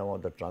of freedom or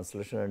the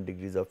translational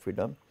degrees of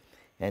freedom,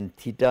 and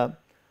theta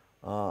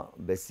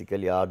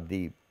basically are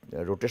the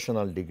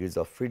rotational degrees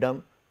of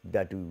freedom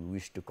that we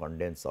wish to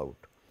condense out.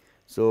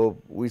 So,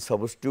 we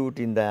substitute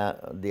in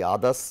the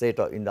other set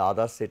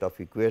of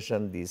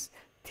equation this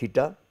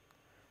theta,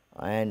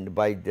 and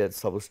by the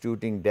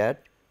substituting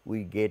that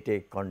we get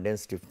a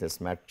condensed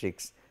stiffness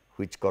matrix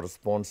which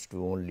corresponds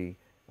to only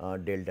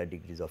delta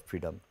degrees of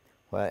freedom,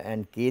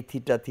 and k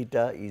theta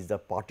theta is the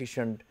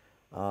partitioned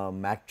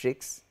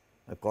matrix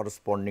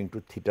corresponding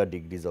to theta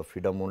degrees of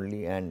freedom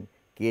only, and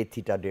k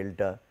theta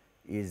delta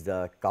is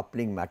the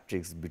coupling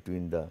matrix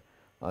between the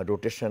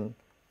rotation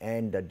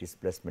and the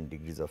displacement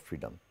degrees of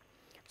freedom.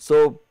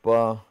 So,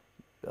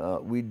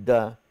 with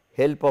the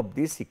help of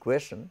this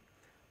equation,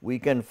 we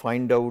can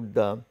find out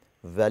the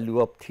value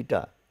of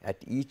theta at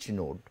each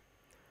node,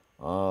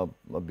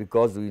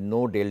 because we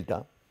know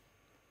delta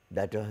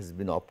that has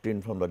been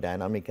obtained from the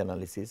dynamic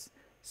analysis.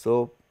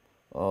 So,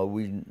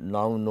 we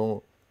now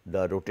know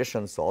the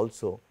rotations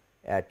also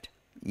at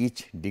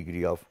each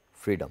degree of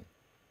freedom.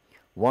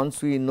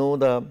 Once we know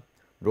the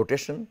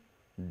rotation,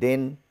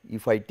 then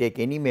if I take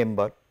any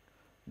member,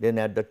 then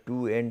at the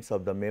two ends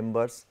of the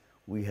members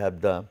we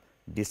have the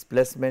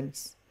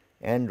displacements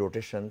and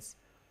rotations,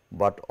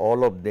 but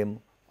all of them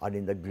are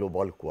in the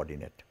global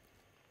coordinate.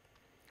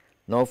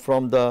 Now,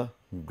 from the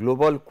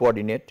global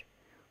coordinate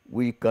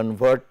we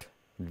convert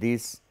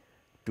this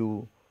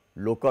to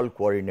local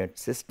coordinate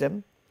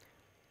system.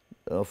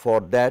 For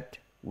that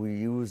we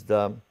use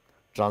the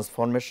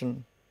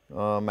transformation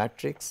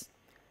matrix.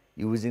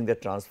 Using the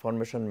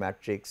transformation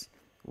matrix,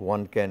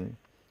 one can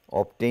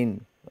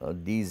obtain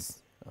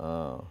these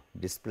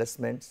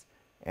displacements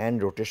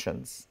and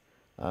rotations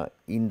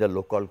in the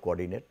local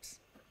coordinates,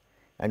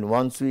 and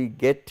once we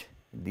get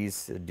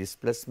these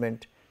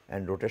displacement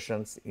and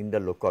rotations in the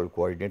local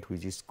coordinate,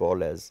 which is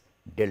called as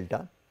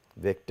delta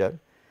vector,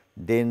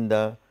 then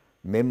the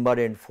member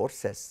end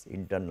forces,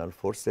 internal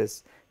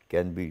forces,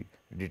 can be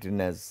written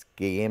as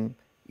Km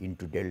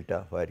into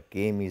delta, where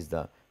Km is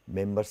the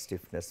member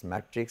stiffness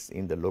matrix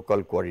in the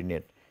local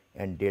coordinate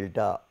and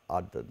delta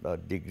are the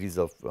degrees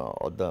of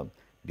or the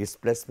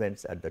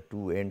displacements at the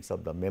two ends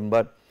of the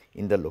member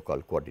in the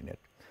local coordinate.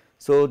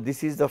 So,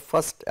 this is the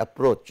first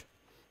approach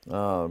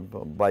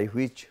by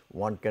which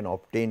one can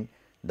obtain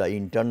the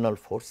internal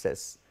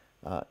forces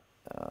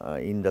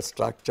in the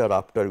structure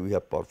after we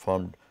have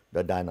performed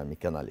the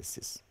dynamic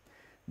analysis.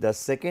 The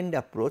second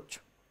approach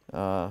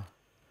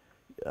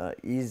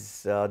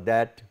is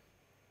that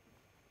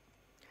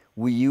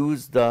we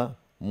use the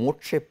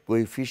mode shape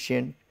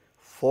coefficient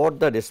for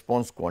the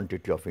response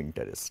quantity of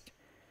interest.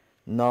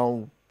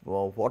 Now,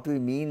 what we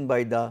mean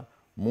by the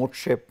mode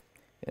shape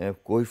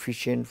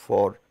coefficient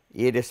for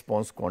a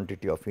response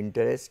quantity of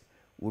interest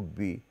would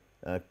be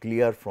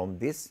clear from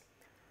this.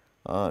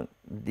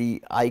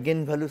 The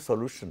eigenvalue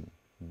solution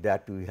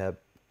that we have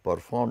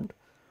performed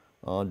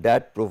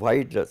that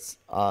provides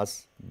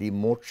us the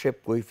mode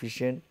shape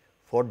coefficient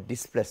for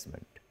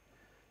displacement.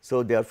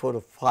 So,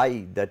 therefore,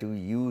 phi that we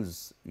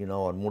use in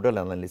our modal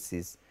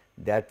analysis,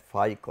 that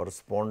phi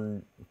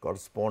correspond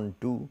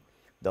to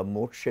the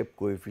mode shape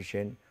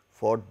coefficient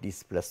for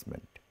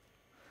displacement.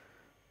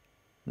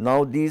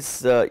 Now,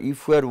 this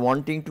if we are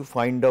wanting to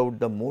find out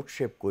the mode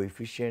shape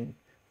coefficient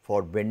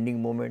for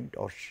bending moment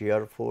or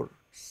shear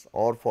force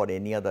or for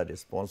any other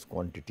response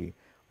quantity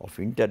of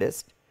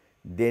interest,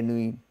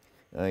 then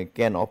we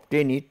can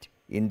obtain it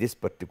in this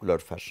particular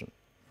fashion.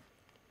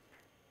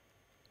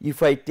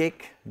 If I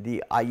take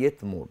the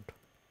ith mode,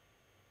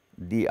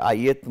 the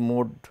ith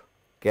mode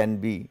can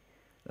be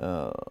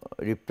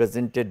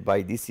represented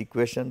by this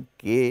equation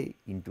k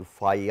into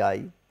phi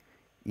I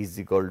is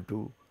equal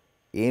to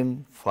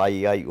m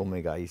phi I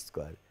omega I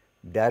square.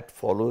 That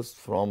follows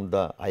from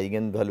the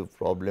eigenvalue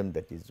problem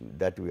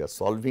that we are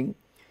solving.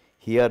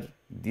 Here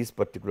this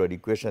particular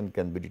equation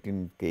can be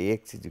written k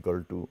x is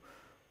equal to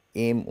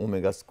m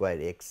omega square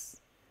x.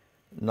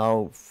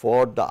 Now,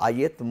 for the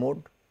ith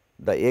mode,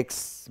 the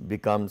x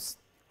becomes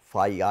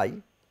phi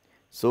I.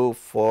 So,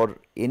 for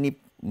any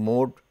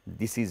mode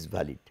this is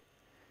valid.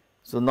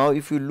 So, now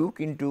if you look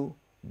into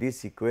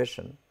this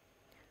equation,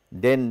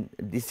 then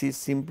this is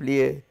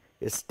simply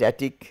a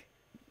static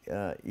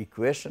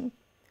equation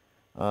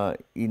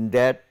in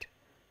that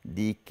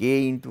the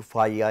k into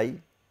phi I,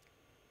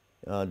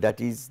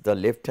 that is the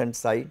left hand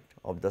side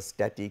of the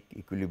static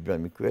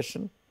equilibrium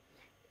equation,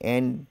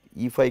 and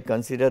if I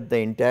consider the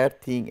entire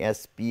thing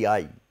as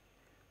Pi,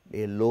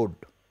 a load,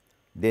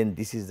 then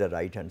this is the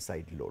right hand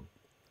side load.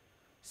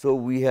 So,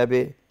 we have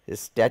a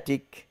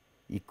static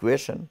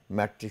equation,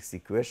 matrix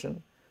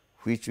equation,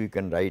 which we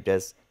can write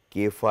as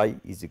k phi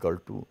is equal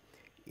to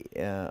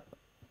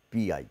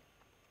Pi,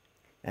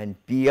 and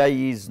Pi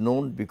is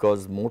known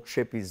because mode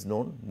shape is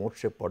known, mode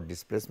shape or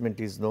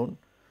displacement is known,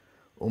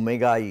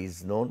 omega I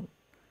is known,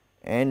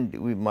 and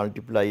we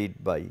multiply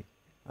it by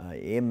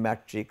M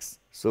matrix.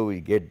 So, we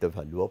get the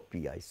value of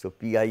Pi. So,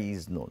 Pi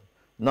is known.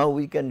 Now,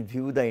 we can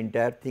view the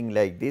entire thing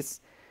like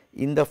this.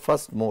 In the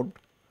first mode,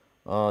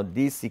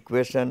 this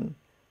equation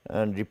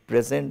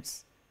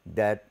represents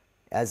that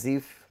as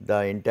if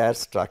the entire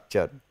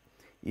structure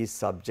is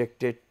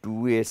subjected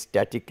to a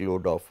static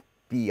load of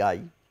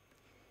Pi,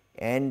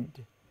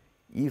 and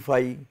if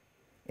I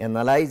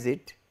analyze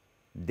it,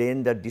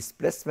 then the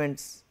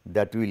displacements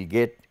that we will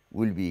get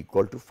will be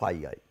equal to phi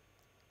I.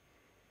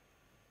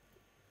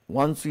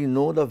 Once we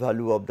know the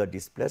value of the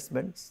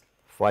displacements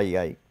phi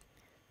I,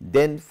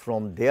 then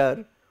from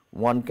there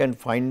one can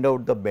find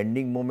out the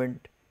bending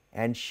moment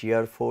and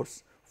shear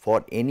force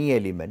for any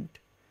element,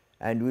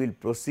 and we will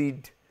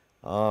proceed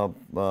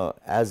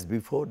as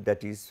before,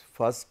 that is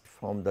first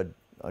from the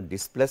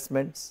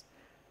displacements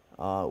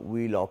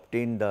we will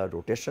obtain the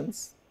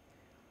rotations,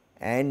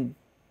 and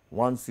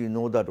once we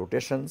know the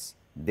rotations,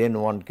 then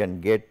one can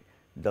get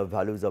the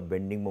values of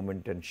bending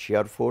moment and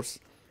shear force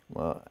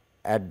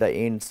at the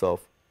ends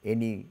of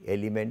any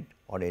element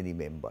or any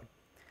member.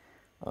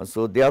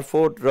 So,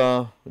 therefore,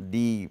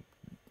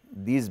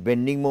 these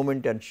bending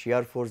moment and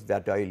shear force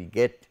that I will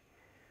get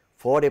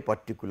for a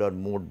particular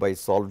mode by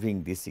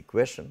solving this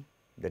equation,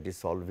 that is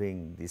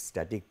solving this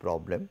static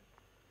problem,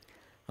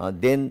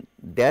 then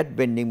that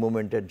bending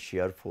moment and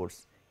shear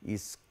force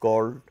is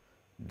called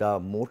the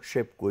mode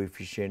shape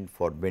coefficient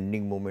for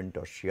bending moment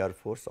or shear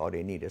force or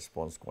any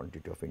response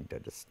quantity of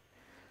interest.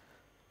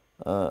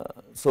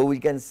 So, we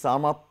can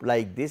sum up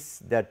like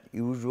this, that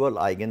usual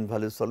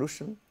eigenvalue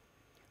solution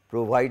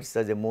provides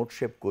as a mode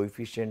shape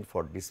coefficient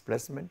for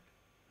displacement.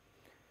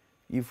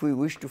 If we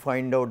wish to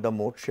find out the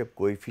mode shape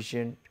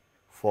coefficient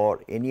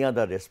for any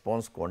other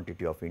response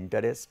quantity of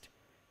interest,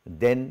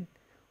 then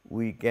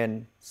we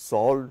can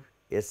solve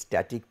a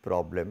static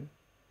problem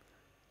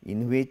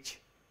in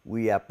which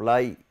we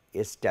apply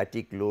a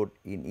static load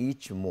in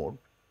each mode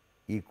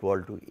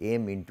equal to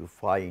m into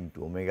phi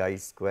into omega I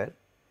square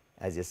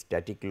as a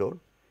static load,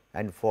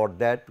 and for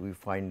that we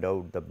find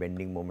out the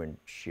bending moment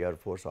shear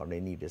force on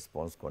any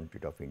response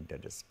quantity of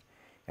interest,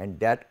 and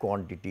that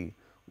quantity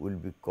will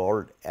be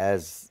called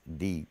as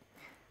the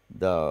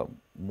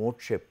mode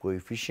shape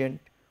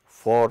coefficient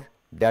for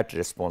that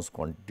response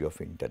quantity of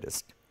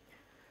interest.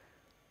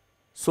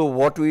 So,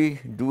 what we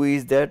do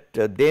is that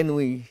then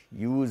we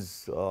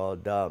use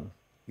the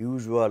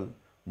usual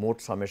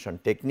mode summation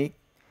technique.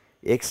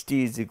 X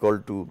t is equal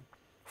to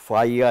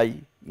phi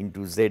I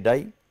into z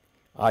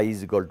I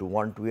is equal to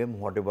 1 to m,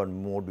 whatever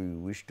mode we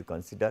wish to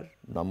consider,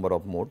 number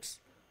of modes,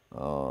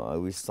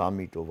 we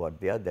sum it over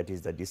there, that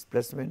is the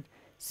displacement.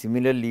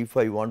 Similarly, if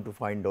I want to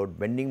find out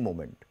bending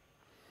moment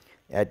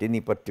at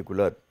any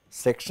particular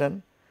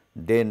section,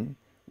 then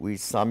we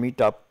sum it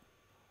up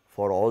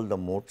for all the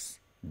modes,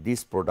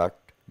 this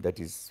product, that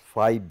is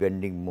phi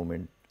bending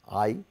moment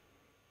I,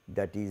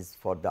 that is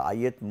for the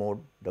ith mode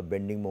the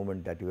bending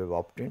moment that you have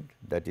obtained,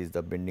 that is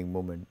the bending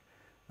moment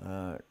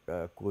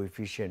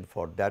coefficient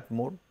for that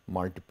mode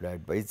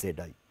multiplied by z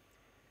I.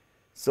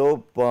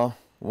 So,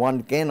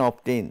 one can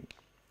obtain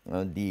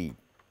the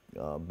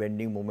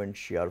bending moment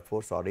shear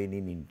force or any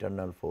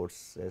internal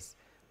forces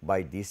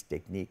by this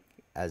technique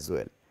as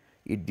well.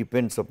 It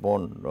depends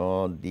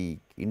upon the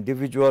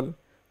individual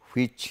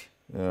which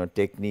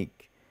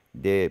technique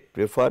they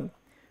prefer,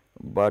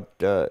 but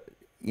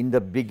in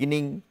the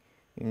beginning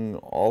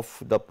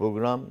of the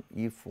program,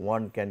 if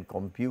one can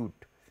compute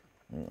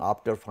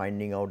after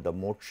finding out the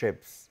mode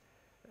shapes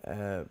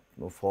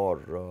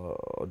for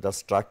the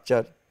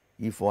structure,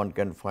 if one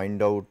can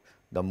find out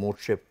the mode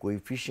shape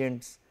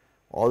coefficients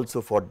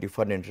also for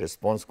different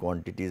response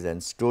quantities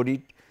and store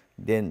it,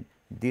 then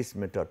this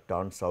method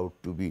turns out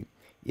to be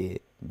a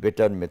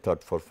better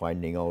method for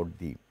finding out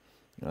the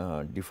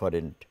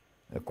different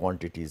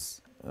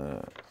quantities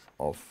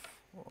of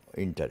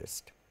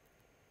interest.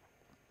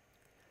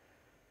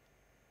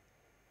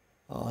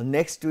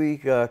 Next we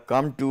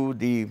come to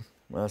the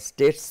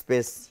state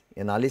space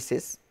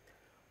analysis.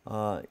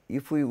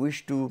 If we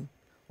wish to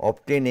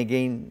obtain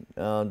again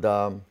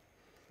the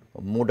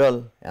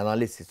modal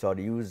analysis or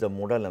use the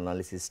modal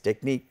analysis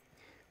technique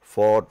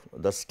for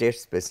the state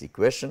space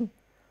equation,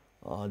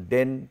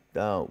 then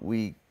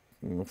we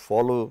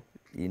follow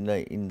in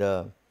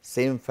the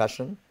same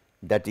fashion,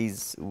 that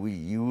is we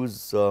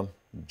use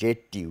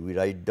zt, we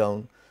write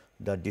down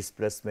the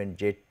displacement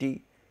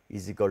zt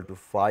is equal to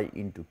phi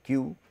into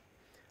q,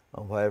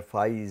 where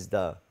phi is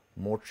the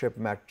mode shape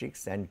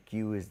matrix and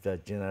q is the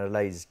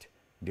generalized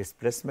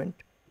displacement.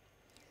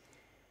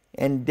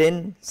 and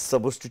then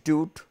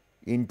substitute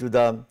into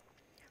the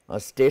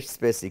state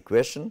space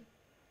equation,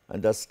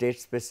 and the state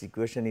space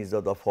equation is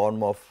of the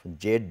form of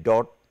z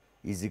dot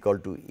is equal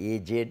to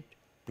Az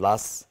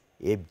plus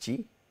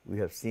Fg, we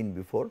have seen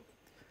before.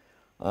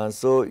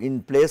 So,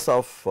 in place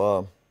of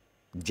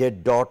z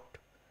dot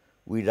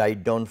we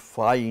write down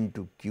phi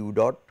into q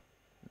dot,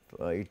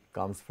 it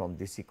comes from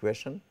this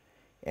equation,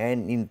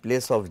 and in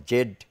place of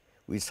z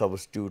we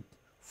substitute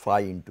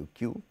phi into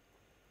q,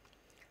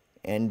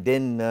 and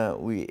then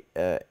we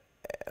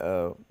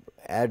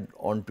add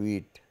onto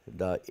it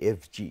the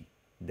Fg,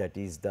 that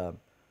is the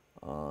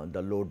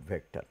load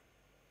vector.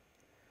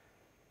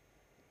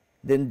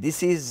 Then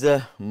this is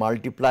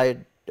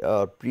multiplied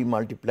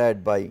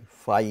pre-multiplied by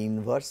phi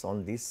inverse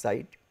on this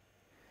side.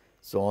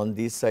 So, on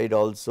this side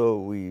also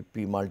we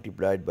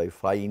pre-multiplied by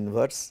phi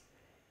inverse,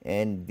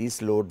 and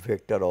this load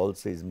vector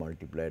also is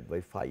multiplied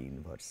by phi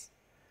inverse.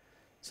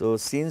 So,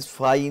 since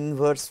phi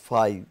inverse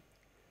phi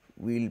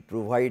will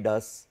provide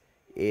us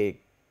a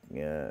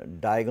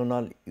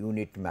diagonal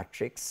unit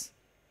matrix,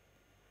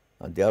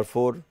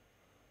 therefore,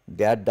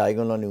 that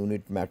diagonal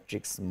unit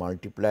matrix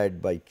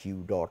multiplied by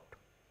q dot,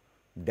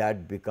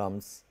 that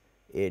becomes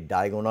a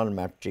diagonal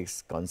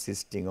matrix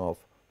consisting of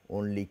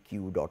only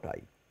q dot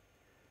I,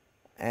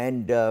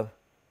 and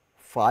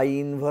phi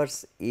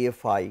inverse A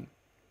phi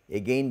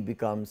again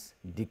becomes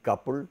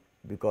decoupled,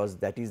 because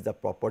that is the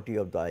property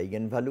of the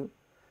eigenvalue.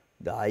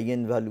 The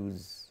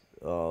eigenvalues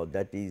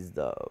that is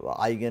the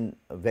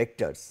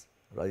eigenvectors,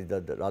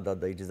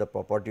 rather it is the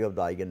property of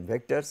the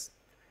eigenvectors,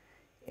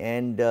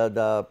 and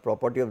the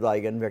property of the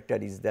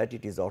eigenvector is that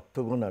it is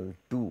orthogonal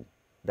to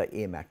the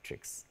A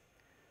matrix.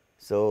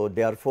 So,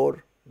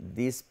 therefore,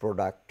 this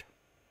product,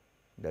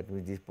 that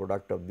means this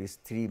product of these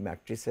three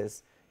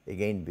matrices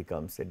again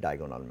becomes a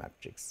diagonal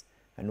matrix,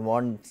 and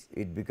once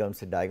it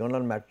becomes a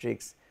diagonal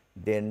matrix,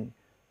 then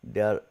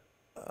there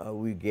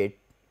we get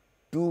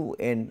two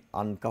n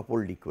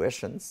uncoupled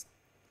equations,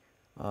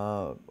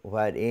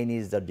 where n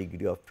is the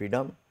degree of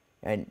freedom,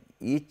 and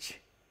each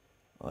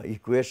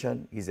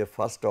equation is a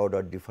first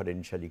order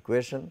differential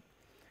equation,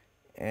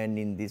 and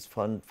in this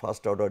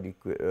first order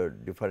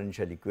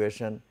differential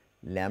equation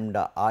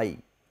lambda I,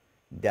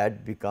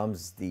 that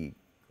becomes the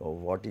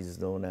what is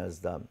known as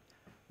the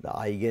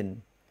eigen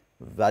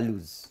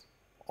values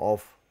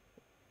of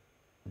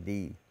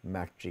the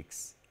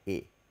matrix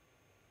A.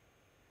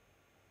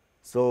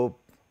 So,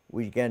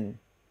 we can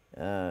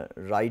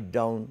write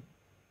down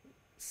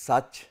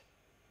such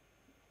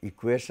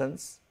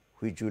equations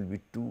which will be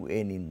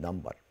 2n in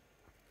number.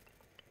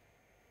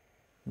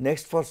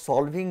 Next, for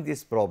solving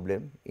this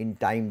problem in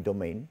time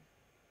domain,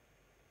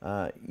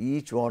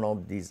 each one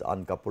of these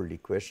uncoupled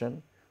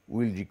equation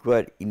will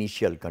require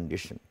initial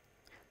condition.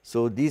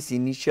 So, this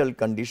initial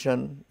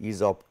condition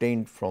is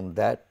obtained from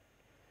that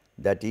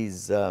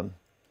is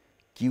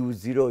q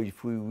 0,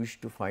 if we wish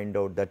to find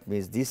out, that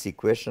means this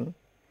equation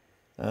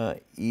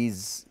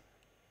is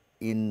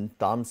in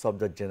terms of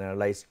the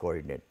generalized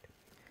coordinate,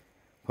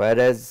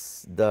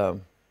 whereas the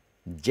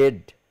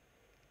z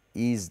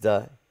is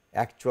the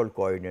actual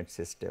coordinate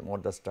system or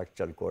the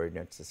structural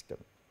coordinate system.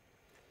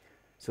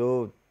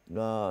 So,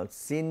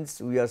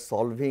 since we are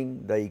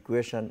solving the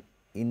equation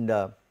in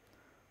the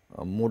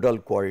modal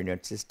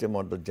coordinate system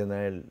or the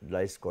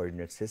generalized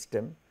coordinate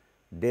system,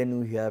 then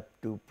we have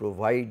to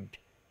provide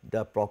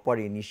the proper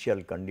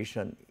initial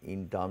condition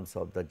in terms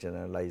of the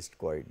generalized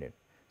coordinate.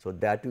 So,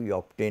 that we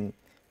obtain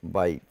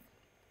by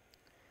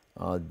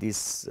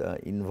this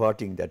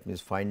inverting, that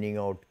means finding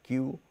out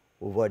q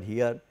over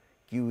here,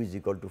 q is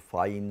equal to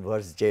phi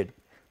inverse z.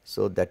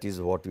 So, that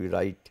is what we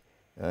write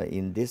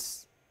in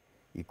this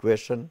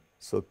equation.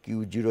 So,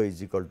 q 0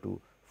 is equal to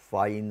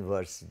phi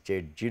inverse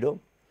z 0,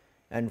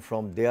 and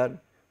from there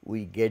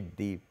we get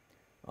the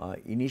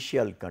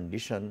initial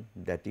condition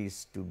that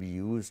is to be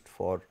used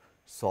for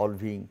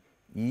solving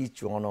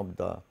each one of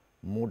the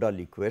modal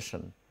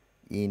equation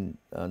in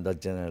the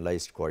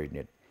generalized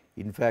coordinate.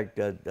 In fact,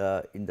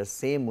 in the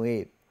same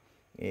way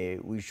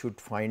we should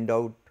find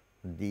out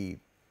the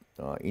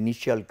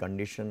initial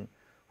condition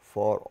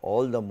for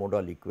all the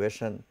modal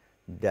equation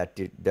that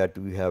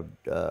we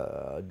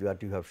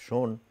have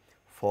shown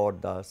for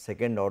the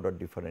second order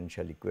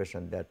differential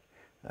equation that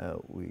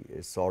we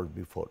solved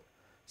before.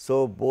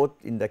 So, both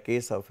in the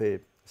case of a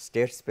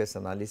state space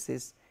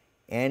analysis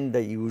and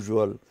the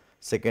usual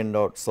second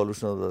order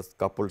solution of the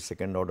coupled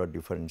second order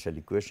differential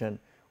equation,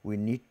 we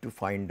need to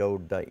find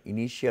out the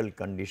initial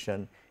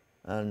condition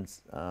and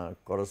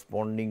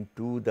corresponding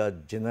to the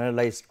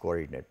generalized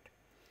coordinate,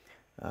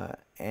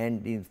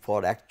 and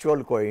for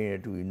actual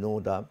coordinate we know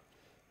the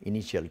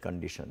initial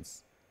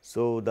conditions.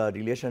 So, the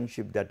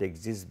relationship that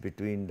exists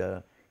between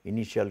the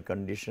initial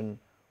condition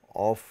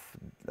of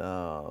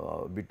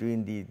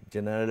between the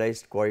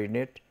generalized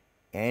coordinate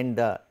and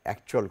the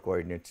actual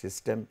coordinate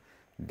system,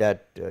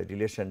 that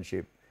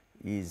relationship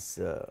is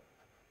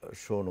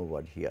shown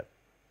over here.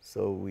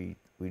 So, we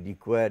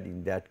require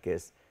in that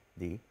case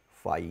the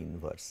phi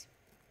inverse.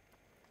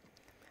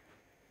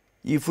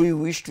 If we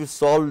wish to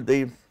solve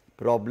the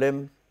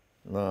problem,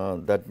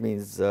 that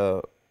means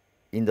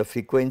in the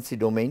frequency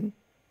domain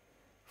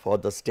for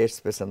the state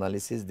space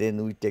analysis,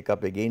 then we take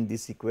up again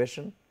this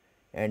equation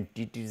and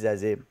treat it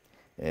as a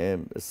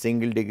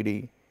single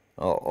degree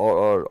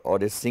or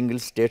a single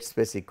state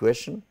space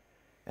equation,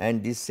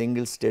 and this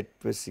single state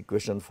space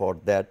equation for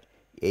that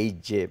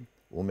Hj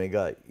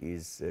omega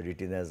is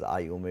written as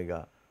I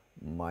omega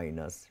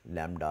minus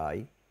lambda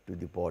I to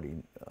the power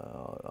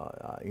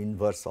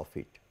inverse of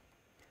it.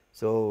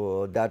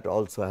 So, that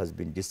also has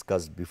been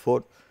discussed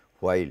before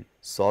while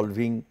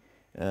solving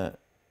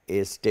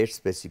a state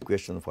space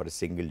equation for a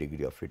single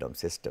degree of freedom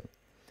system.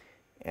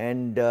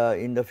 And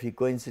in the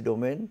frequency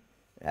domain,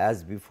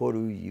 as before,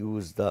 we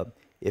use the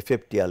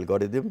FFT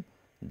algorithm,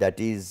 that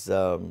is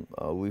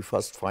we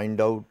first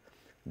find out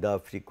the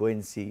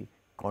frequency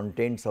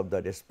contents of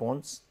the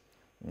response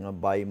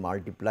by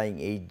multiplying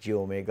Hj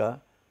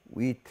omega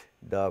with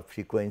the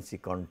frequency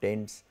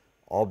contents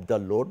of the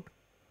load,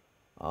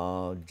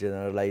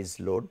 generalized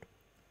load,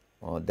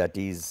 that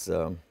is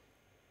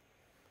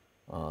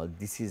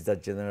this is the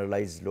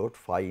generalized load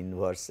phi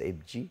inverse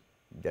Fg,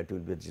 that will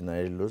be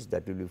generalized load,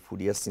 that will be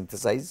Fourier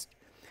synthesized.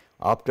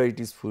 After it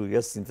is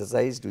Fourier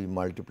synthesized, we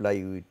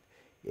multiply with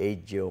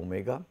Hj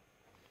omega,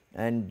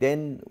 and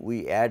then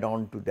we add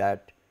on to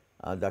that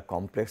the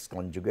complex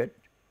conjugate,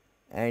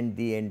 and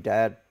the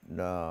entire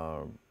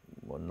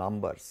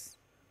numbers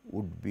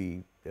would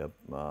be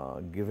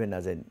given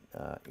as an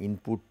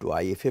input to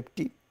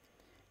IFFT,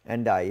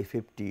 and the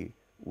IFFT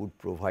would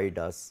provide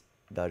us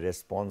the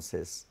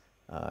responses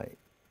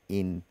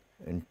in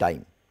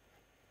time.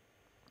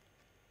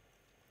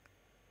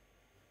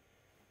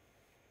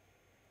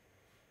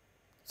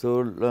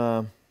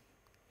 So,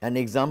 an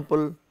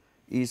example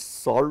is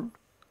solved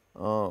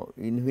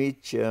in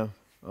which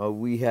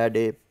we had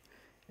a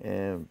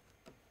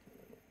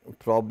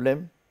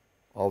problem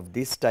of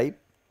this type,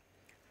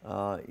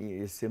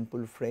 a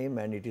simple frame,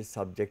 and it is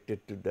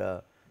subjected to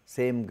the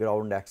same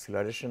ground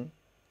acceleration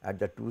at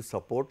the two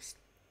supports,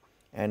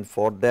 and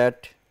for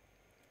that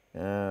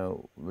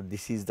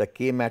this is the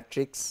K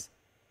matrix,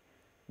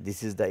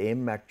 this is the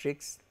M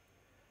matrix,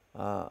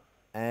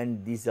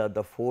 and these are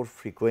the 4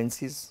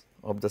 frequencies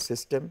of the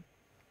system,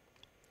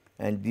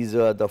 and these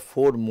are the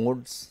 4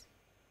 modes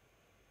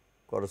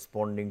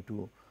corresponding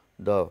to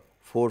the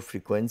 4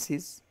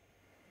 frequencies,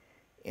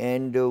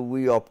 and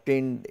we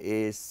obtained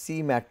a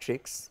C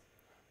matrix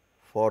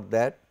for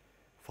that,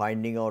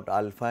 finding out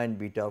alpha and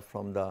beta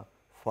from the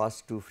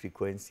first 2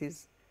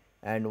 frequencies,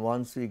 and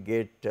once we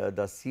get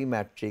the C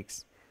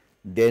matrix,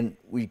 then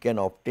we can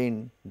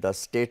obtain the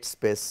state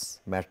space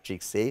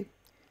matrix A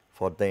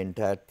for the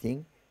entire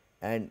thing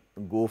and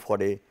go for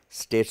a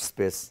state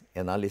space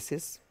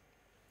analysis.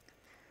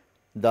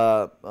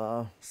 The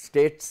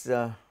states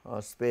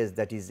space,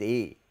 that is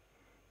A,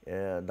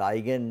 the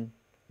eigen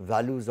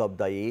values of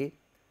the A,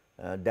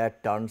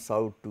 that turns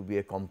out to be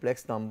a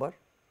complex number,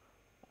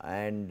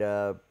 and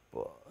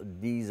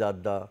these are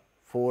the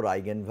 4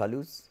 eigen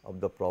values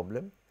of the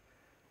problem,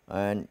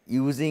 and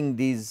using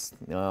these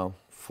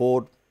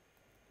 4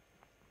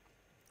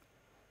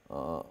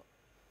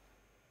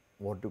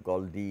 what to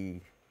call the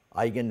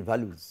eigen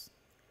values,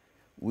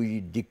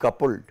 we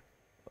decoupled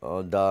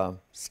the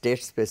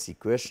state space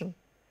equation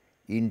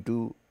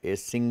into a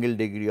single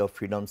degree of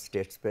freedom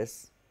state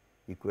space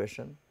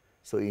equation.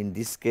 So, in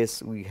this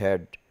case we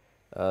had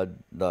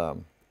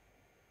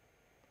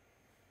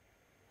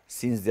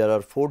since there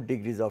are 4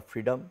 degrees of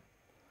freedom,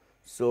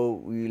 so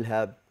we will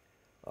have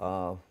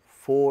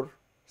 4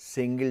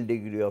 single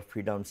degree of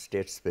freedom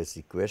state space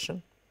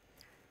equation,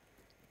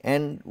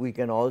 and we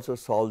can also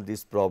solve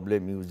this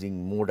problem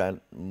using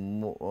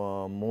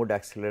mode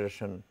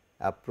acceleration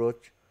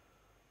approach,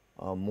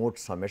 mode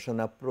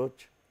summation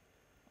approach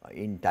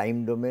in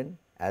time domain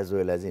as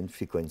well as in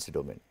frequency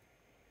domain.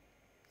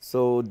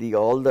 So,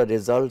 all the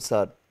results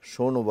are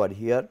shown over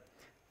here.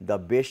 The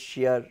base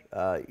shear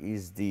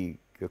is the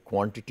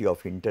quantity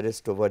of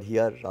interest over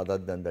here rather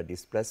than the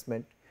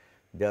displacement.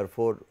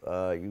 Therefore,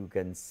 you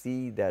can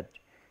see that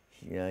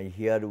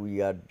here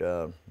we are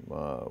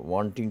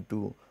wanting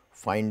to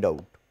find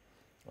out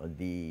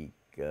the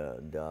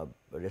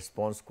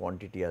response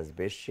quantity as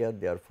base shear.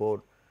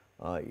 Therefore,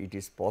 it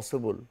is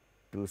possible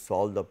to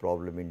solve the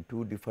problem in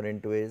 2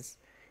 different ways,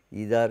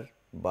 either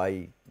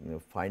by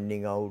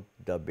finding out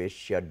the base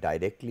shear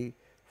directly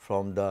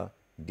from the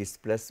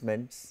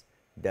displacements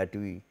that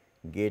we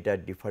get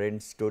at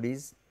different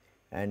stories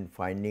and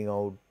finding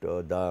out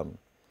the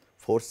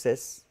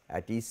forces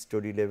at each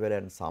story level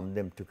and sum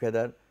them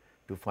together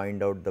to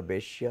find out the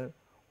base shear,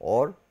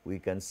 or we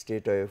can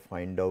straight away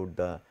find out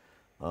the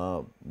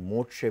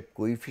mode shape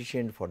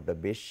coefficient for the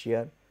base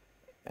shear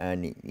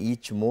and in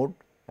each mode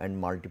and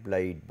multiply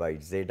it by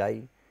Zi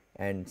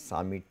and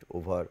sum it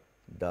over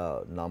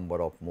the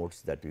number of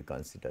modes that we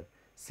consider.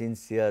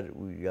 Since here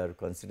we are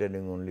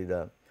considering only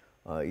the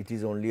it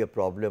is only a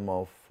problem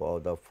of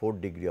the 4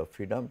 degree of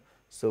freedom.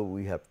 So,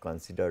 we have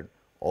considered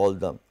all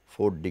the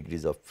 4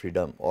 degrees of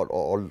freedom or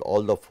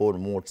all the 4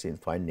 modes in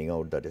finding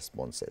out the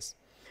responses.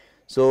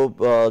 So,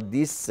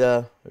 this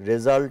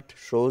result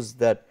shows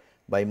that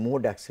by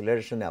mode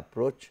acceleration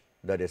approach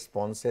the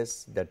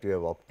responses that we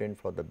have obtained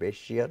for the base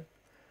shear.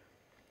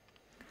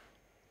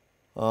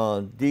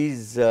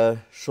 These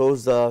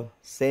shows the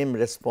same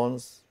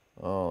response,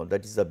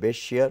 that is the base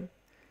shear,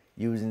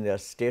 using the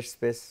state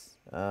space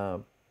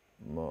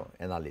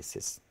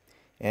analysis,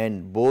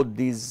 and both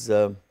these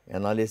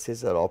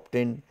analyses are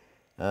obtained.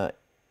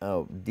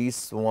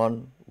 This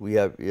one we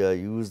have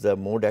used the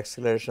mode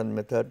acceleration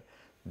method,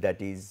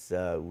 that is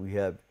we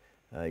have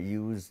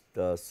used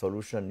the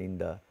solution in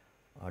the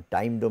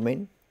time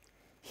domain.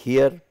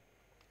 Here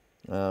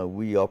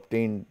we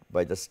obtained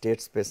by the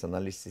state space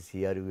analysis.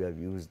 Here we have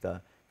used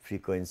the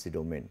frequency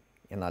domain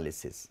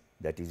analysis,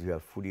 that is we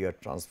have Fourier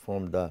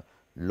transformed the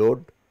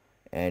load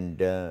and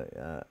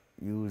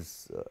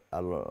use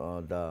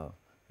the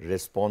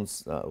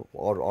response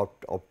or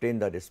obtain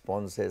the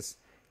responses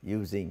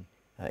using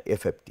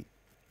FFT.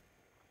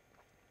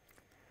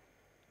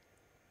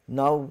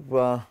 Now,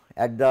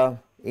 at the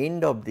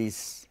end of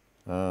this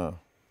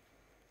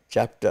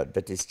chapter,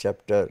 that is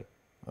chapter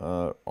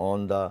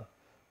on the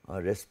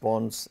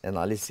response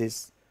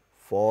analysis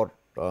for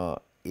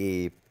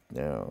a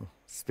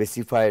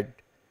specified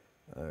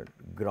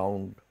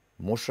ground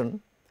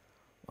motion,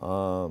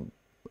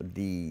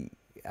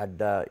 at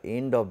the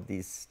end of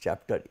this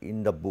chapter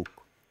in the book,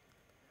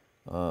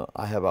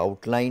 I have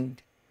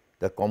outlined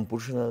the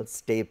computational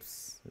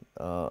steps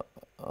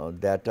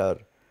that are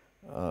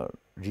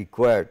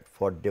required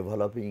for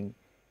developing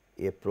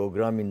a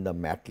program in the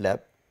MATLAB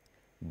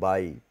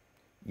by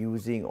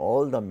using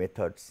all the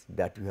methods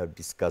that we have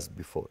discussed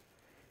before,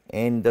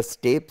 and the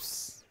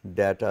steps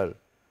that are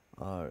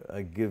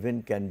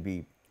given can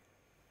be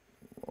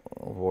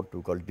what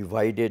we call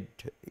divided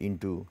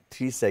into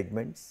 3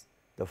 segments.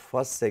 The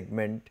first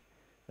segment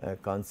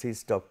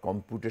consists of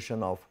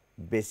computation of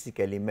basic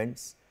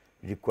elements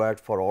required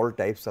for all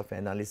types of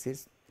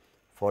analysis.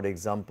 For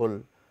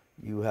example,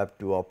 you have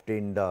to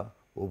obtain the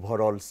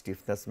overall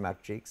stiffness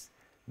matrix,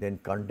 then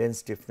condensed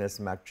stiffness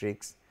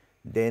matrix,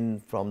 then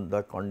from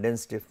the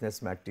condensed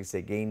stiffness matrix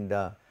again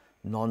the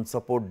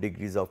non-support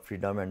degrees of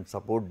freedom and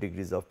support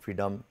degrees of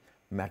freedom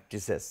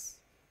matrices,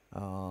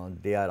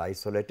 they are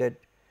isolated,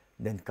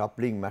 then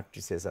coupling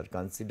matrices are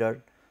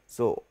considered.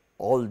 So,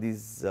 all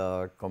these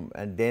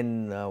and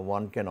then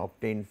one can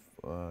obtain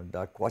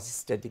the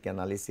quasi-static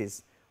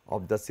analysis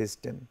of the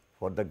system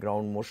for the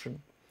ground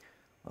motion,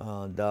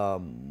 the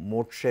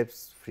mode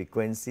shapes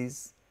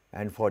frequencies,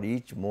 and for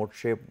each mode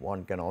shape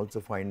one can also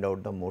find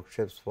out the mode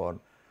shapes for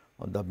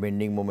the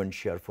bending moment,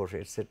 shear force,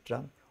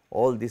 etc.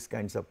 All these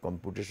kinds of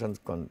computations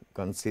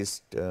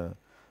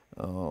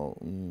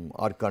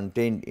are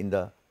contained in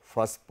the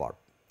first part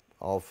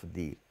of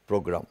the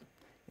program,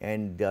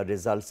 and the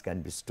results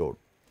can be stored.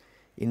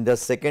 In the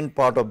second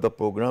part of the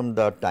program,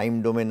 the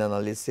time domain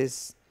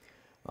analysis,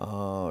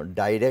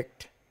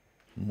 direct,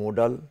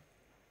 modal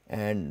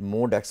and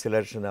mode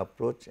acceleration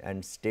approach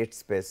and state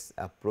space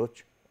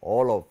approach,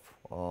 all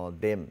of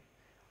them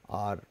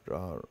are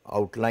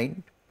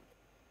outlined,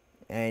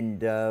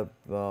 and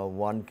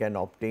one can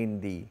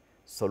obtain the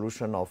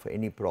solution of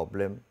any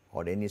problem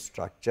or any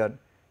structure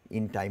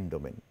in time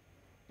domain.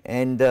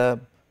 And the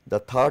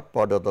third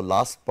part or the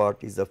last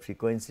part is the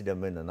frequency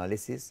domain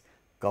analysis,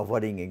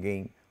 covering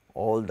again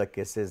all the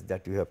cases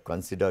that you have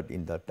considered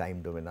in the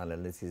time domain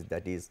analysis,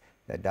 that is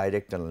the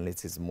direct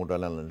analysis,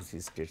 modal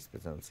analysis, state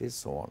space analysis,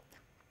 so on.